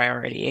be the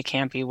priority. It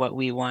can't be what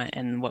we want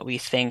and what we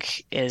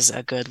think is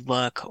a good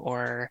look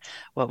or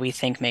what we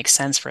think makes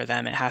sense for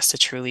them. It has to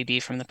truly be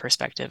from the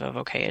perspective of,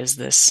 okay, is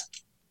this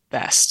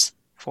best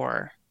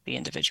for the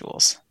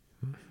individuals?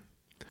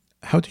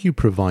 How do you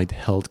provide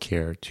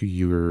healthcare to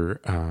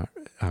your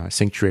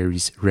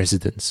sanctuary's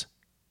residents?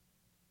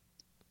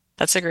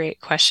 That's a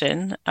great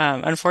question.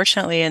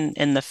 Unfortunately,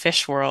 in the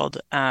fish world,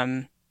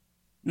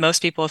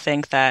 most people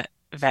think that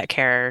vet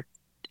care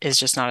is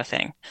just not a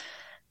thing,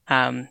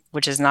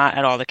 which is not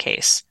at all the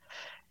case.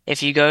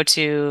 If you go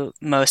to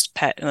most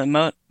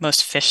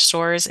fish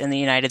stores in the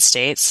United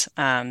States,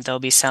 they'll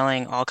be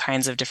selling all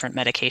kinds of different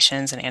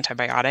medications and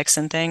antibiotics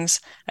and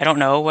things. I don't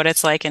know what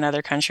it's like in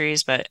other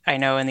countries, but I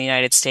know in the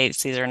United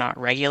States these are not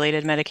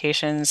regulated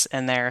medications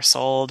and they're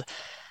sold.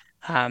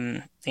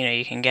 You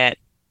can get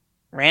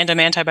random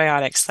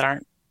antibiotics that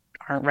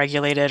aren't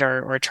regulated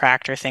or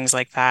tracked or things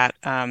like that,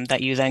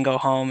 that you then go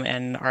home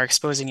and are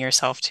exposing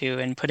yourself to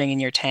and putting in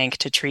your tank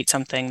to treat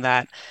something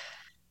that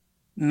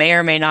may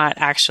or may not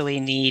actually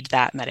need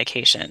that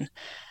medication.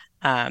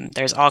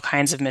 There's all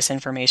kinds of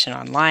misinformation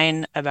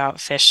online about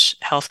fish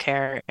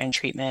healthcare and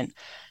treatment,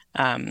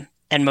 and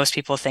most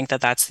people think that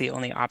that's the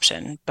only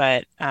option.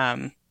 But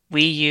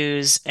we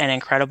use an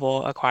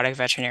incredible aquatic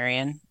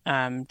veterinarian,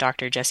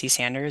 Dr. Jessie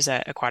Sanders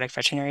at Aquatic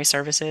Veterinary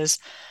Services.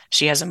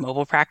 She has a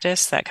mobile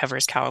practice that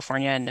covers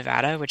California and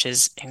Nevada, which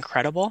is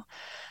incredible.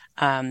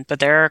 But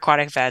there are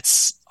aquatic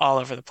vets all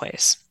over the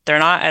place. They're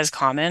not as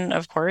common,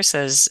 of course,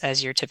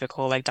 as your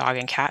typical like dog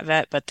and cat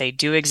vet, but they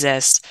do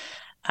exist,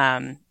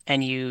 and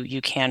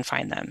you can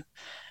find them.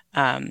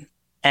 Um,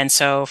 and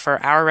so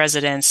for our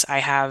residents, I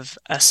have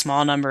a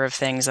small number of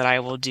things that I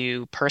will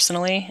do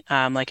personally.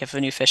 Like if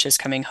a new fish is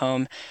coming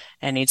home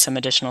and needs some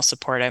additional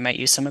support, I might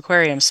use some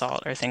aquarium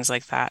salt or things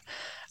like that.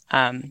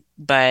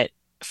 But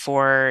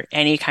for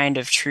any kind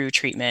of true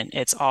treatment,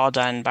 it's all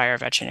done by our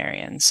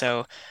veterinarian.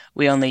 So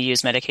we only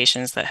use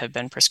medications that have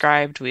been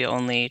prescribed. We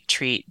only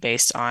treat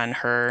based on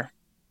her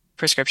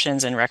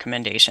prescriptions and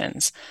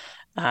recommendations.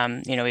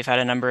 We've had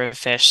a number of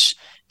fish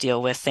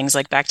deal with things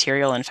like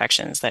bacterial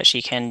infections that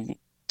she can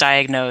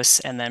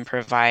diagnose and then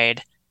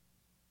provide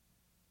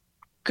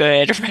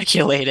good,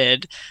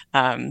 regulated,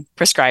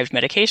 prescribed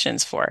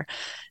medications for.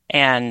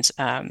 And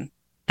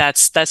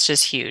that's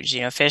just huge.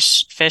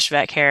 Fish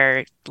vet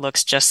care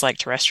looks just like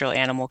terrestrial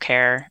animal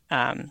care.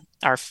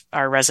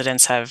 Our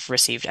residents have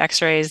received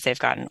X-rays, they've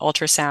gotten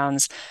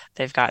ultrasounds,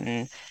 they've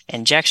gotten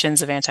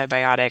injections of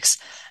antibiotics,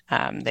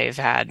 they've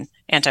had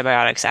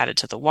antibiotics added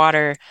to the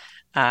water,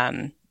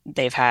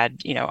 they've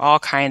had all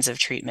kinds of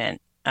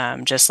treatment,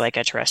 just like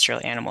a terrestrial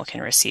animal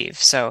can receive.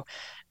 So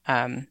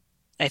um,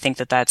 I think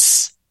that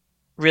that's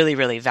really,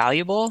 really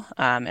valuable,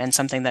 and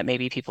something that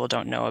maybe people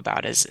don't know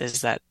about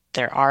is that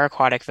there are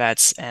aquatic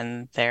vets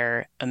and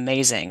they're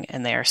amazing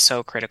and they are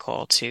so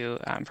critical to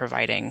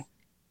providing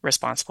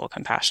responsible,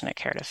 compassionate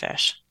care to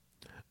fish.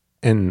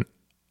 And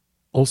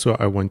also,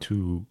 I want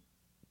to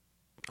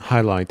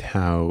highlight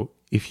how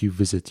if you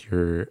visit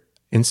your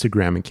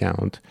Instagram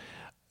account,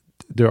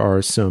 there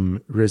are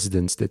some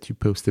residents that you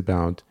post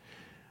about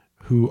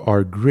who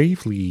are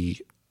gravely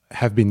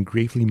have been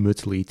gravely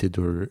mutilated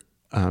or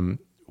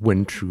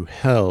went through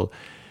hell,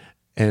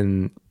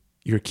 and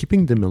you're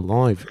keeping them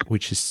alive,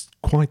 which is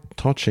quite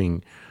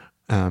touching.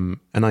 And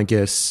I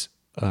guess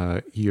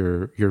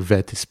your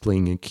vet is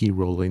playing a key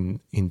role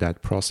in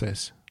that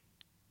process.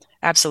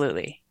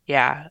 Absolutely.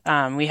 Yeah.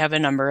 We have a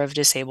number of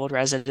disabled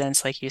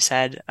residents, like you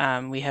said.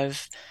 We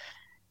have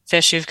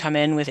fish who've come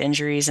in with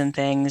injuries and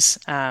things.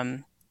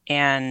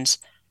 And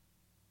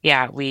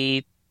yeah,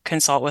 we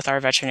consult with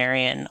our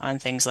veterinarian on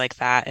things like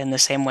that in the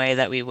same way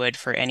that we would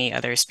for any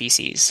other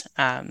species.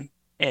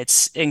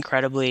 It's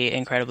incredibly,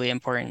 incredibly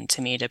important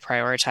to me to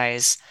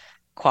prioritize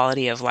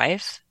quality of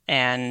life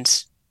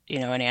and,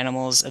 an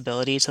animal's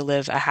ability to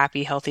live a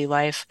happy, healthy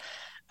life.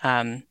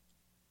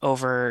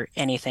 Over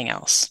anything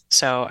else.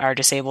 So our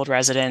disabled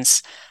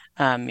residents,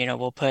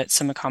 we'll put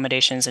some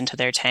accommodations into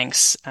their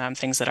tanks,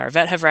 things that our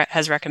vet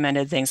has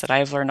recommended, things that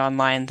I've learned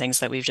online, things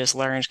that we've just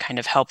learned, kind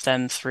of help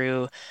them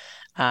through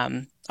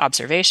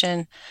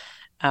observation.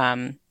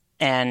 Um,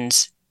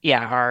 and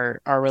yeah,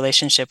 our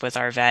relationship with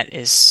our vet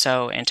is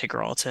so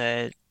integral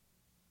to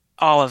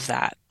all of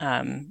that.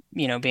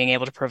 Being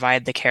able to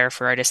provide the care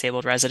for our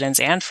disabled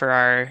residents and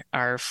for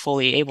our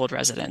fully abled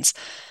residents.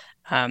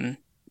 Um,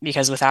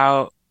 because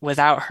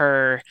without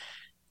her,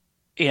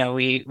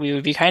 we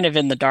would be kind of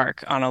in the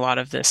dark on a lot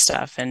of this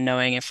stuff and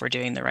knowing if we're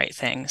doing the right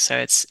thing. So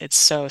it's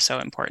so, so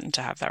important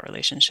to have that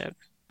relationship.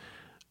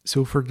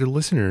 So for the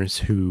listeners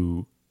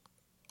who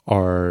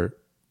are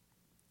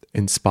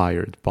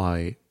inspired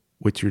by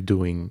what you're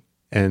doing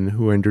and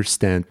who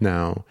understand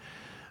now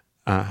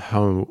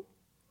how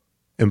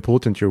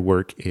important your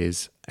work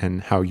is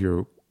and how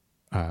you're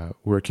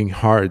working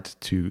hard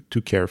to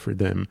care for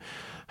them,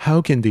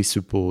 how can they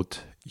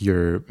support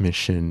your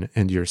mission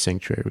and your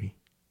sanctuary?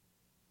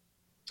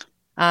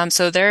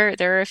 So there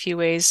are a few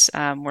ways.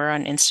 We're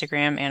on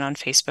Instagram and on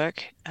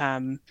Facebook.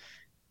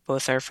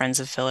 Both are Friends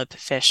of Philip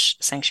Fish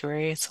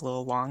Sanctuary. It's a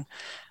little long.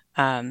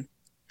 Um,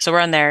 so we're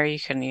on there. You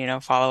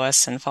can, follow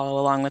us and follow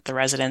along with the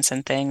residents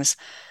and things.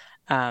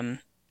 Um,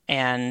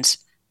 and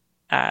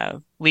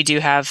we do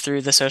have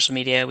through the social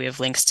media, we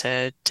have links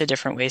to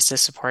different ways to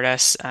support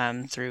us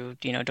through,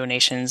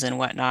 donations and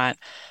whatnot.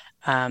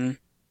 Um,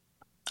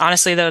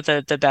 Honestly, though,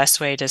 the best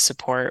way to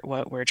support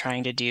what we're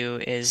trying to do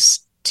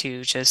is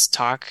to just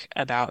talk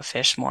about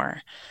fish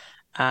more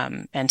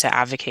and to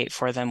advocate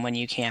for them when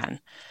you can.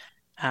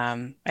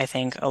 I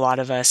think a lot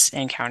of us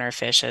encounter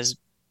fish as,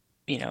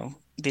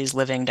 these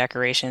living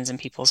decorations in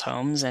people's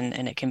homes, and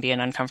it can be an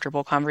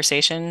uncomfortable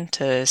conversation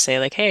to say,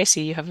 like, hey, I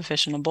see you have a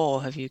fish in a bowl.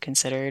 Have you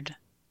considered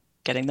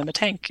getting them a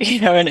tank?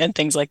 And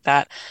things like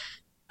that.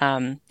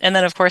 And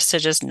then, of course, to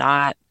just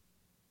not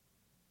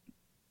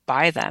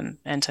buy them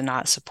and to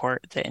not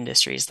support the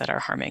industries that are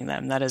harming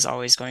them. That is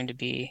always going to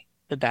be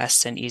the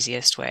best and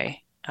easiest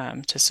way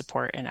to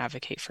support and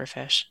advocate for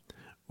fish.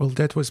 Well,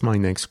 that was my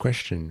next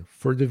question.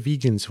 For the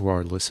vegans who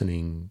are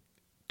listening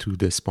to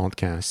this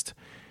podcast,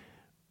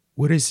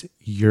 what is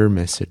your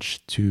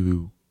message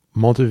to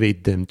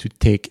motivate them to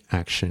take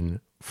action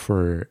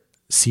for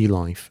sea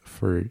life,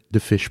 for the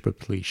fish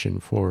population,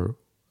 for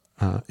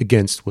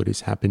against what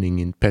is happening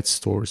in pet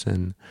stores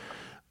and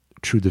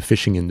through the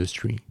fishing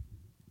industry?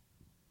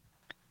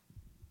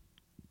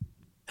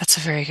 That's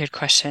a very good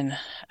question.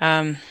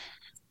 Um,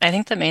 I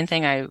think the main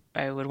thing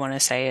I would want to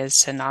say is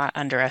to not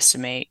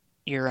underestimate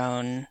your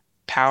own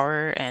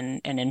power and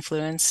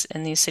influence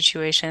in these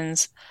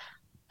situations.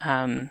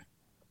 Um,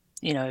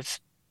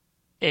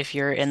 if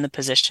you're in the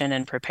position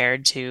and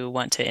prepared to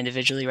want to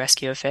individually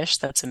rescue a fish,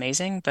 that's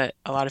amazing. But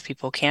a lot of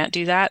people can't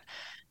do that,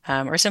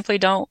 or simply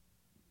don't,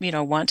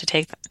 want to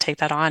take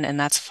that on, and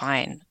that's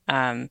fine.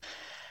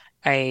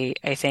 I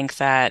think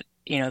that,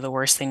 the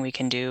worst thing we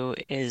can do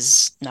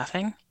is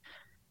nothing.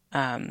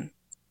 Um,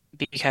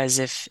 because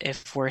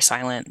if we're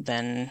silent,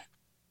 then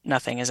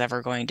nothing is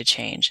ever going to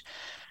change.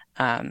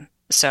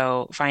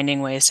 So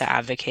finding ways to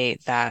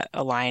advocate that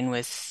align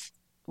with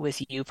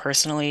you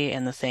personally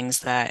and the things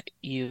that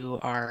you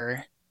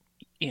are,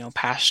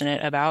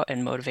 passionate about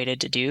and motivated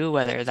to do,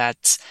 whether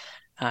that's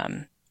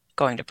um,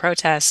 going to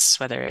protests,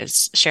 whether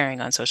it's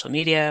sharing on social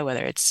media,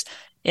 whether it's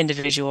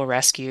individual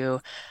rescue,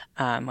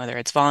 whether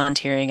it's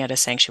volunteering at a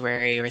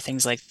sanctuary or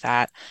things like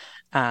that.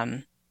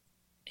 Um,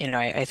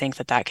 I think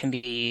that can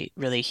be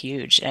really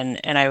huge. And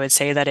I would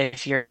say that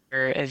if you're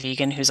a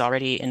vegan who's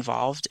already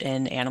involved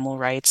in animal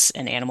rights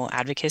and animal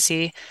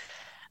advocacy,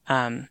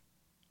 um,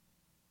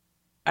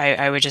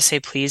 I would just say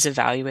please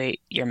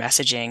evaluate your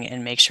messaging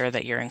and make sure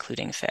that you're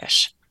including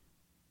fish.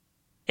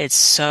 It's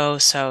so,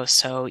 so,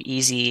 so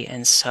easy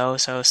and so,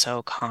 so,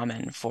 so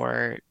common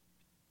for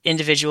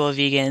individual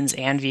vegans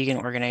and vegan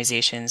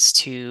organizations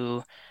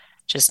to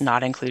just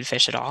not include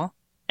fish at all.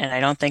 And I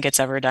don't think it's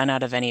ever done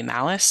out of any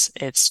malice.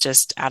 It's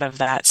just out of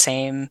that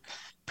same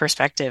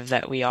perspective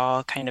that we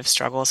all kind of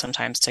struggle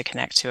sometimes to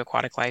connect to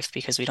aquatic life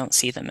because we don't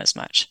see them as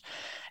much.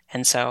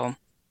 And so,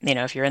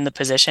 if you're in the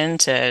position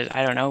to,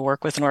 I don't know,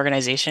 work with an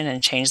organization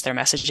and change their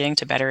messaging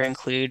to better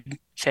include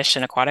fish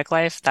and aquatic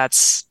life,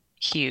 that's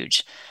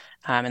huge.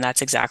 And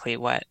that's exactly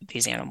what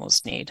these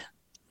animals need.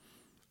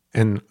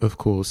 And of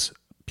course,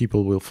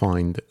 people will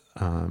find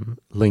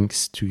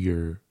links to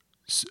your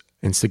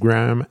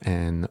Instagram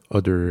and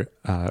other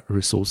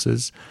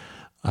resources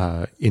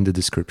in the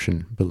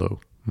description below.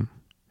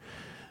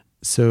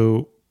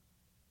 So,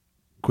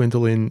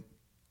 Gwendolyn,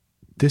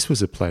 this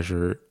was a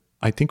pleasure.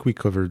 I think we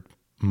covered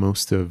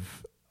most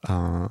of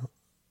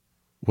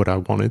what I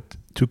wanted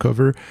to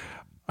cover.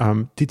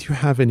 Did you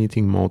have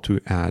anything more to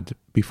add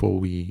before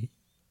we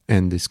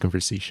end this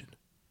conversation?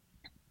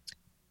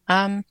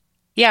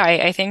 Yeah,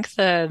 I think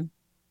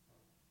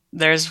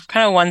there's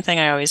kind of one thing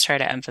I always try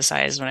to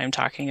emphasize when I'm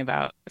talking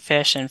about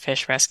fish and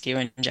fish rescue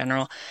in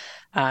general,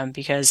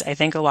 because I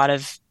think a lot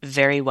of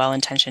very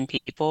well-intentioned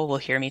people will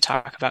hear me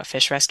talk about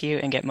fish rescue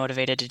and get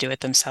motivated to do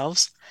it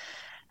themselves,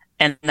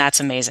 and that's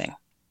amazing.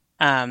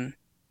 Um,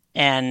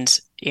 and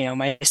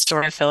my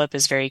story of Philip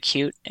is very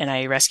cute, and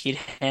I rescued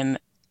him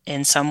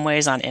in some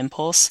ways on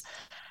impulse,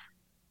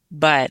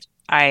 but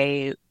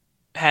I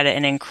had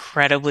an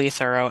incredibly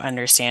thorough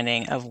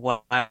understanding of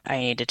what I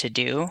needed to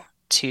do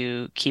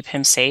to keep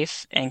him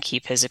safe and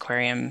keep his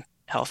aquarium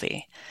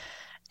healthy.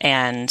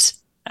 And,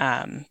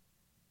 um,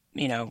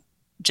 you know,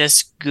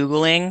 just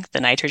Googling the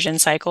nitrogen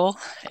cycle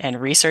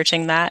and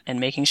researching that and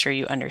making sure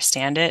you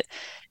understand it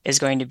is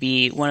going to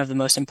be one of the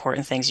most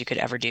important things you could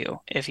ever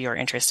do if you're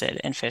interested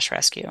in fish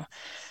rescue.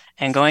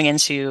 And going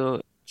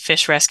into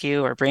fish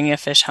rescue or bringing a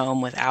fish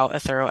home without a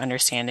thorough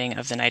understanding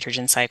of the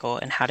nitrogen cycle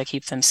and how to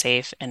keep them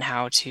safe and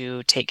how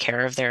to take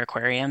care of their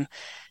aquarium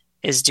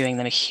is doing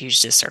them a huge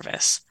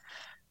disservice,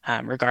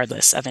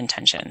 regardless of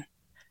intention.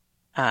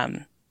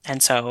 And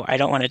so I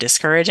don't want to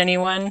discourage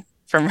anyone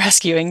from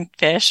rescuing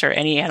fish or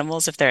any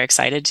animals if they're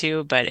excited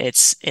to, but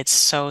it's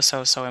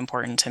so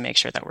important to make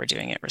sure that we're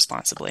doing it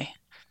responsibly.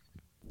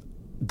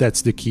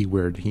 That's the key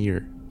word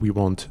here. We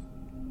want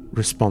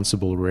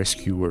responsible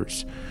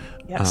rescuers.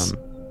 Yes,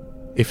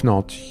 If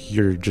not,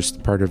 you're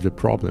just part of the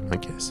problem, I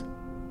guess.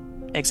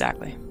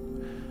 exactly.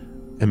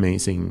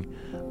 Amazing.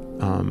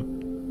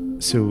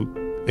 So,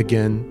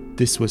 again,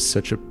 this was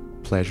such a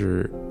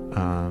pleasure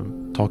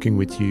talking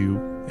with you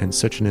and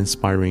such an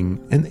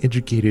inspiring and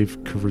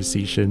educative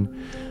conversation.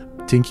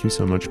 Thank you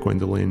so much,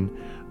 Gwendolyn,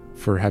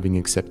 for having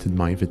accepted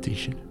my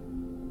invitation.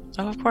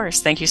 Oh, of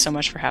course. Thank you so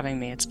much for having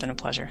me. It's been a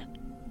pleasure.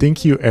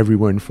 Thank you,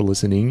 everyone, for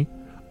listening.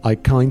 I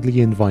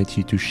kindly invite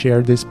you to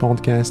share this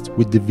podcast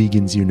with the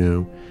vegans you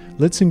know.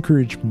 Let's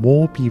encourage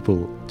more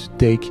people to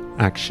take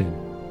action.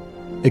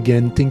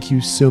 Again, thank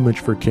you so much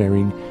for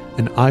caring,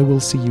 and I will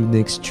see you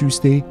next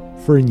Tuesday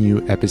for a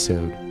new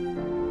episode.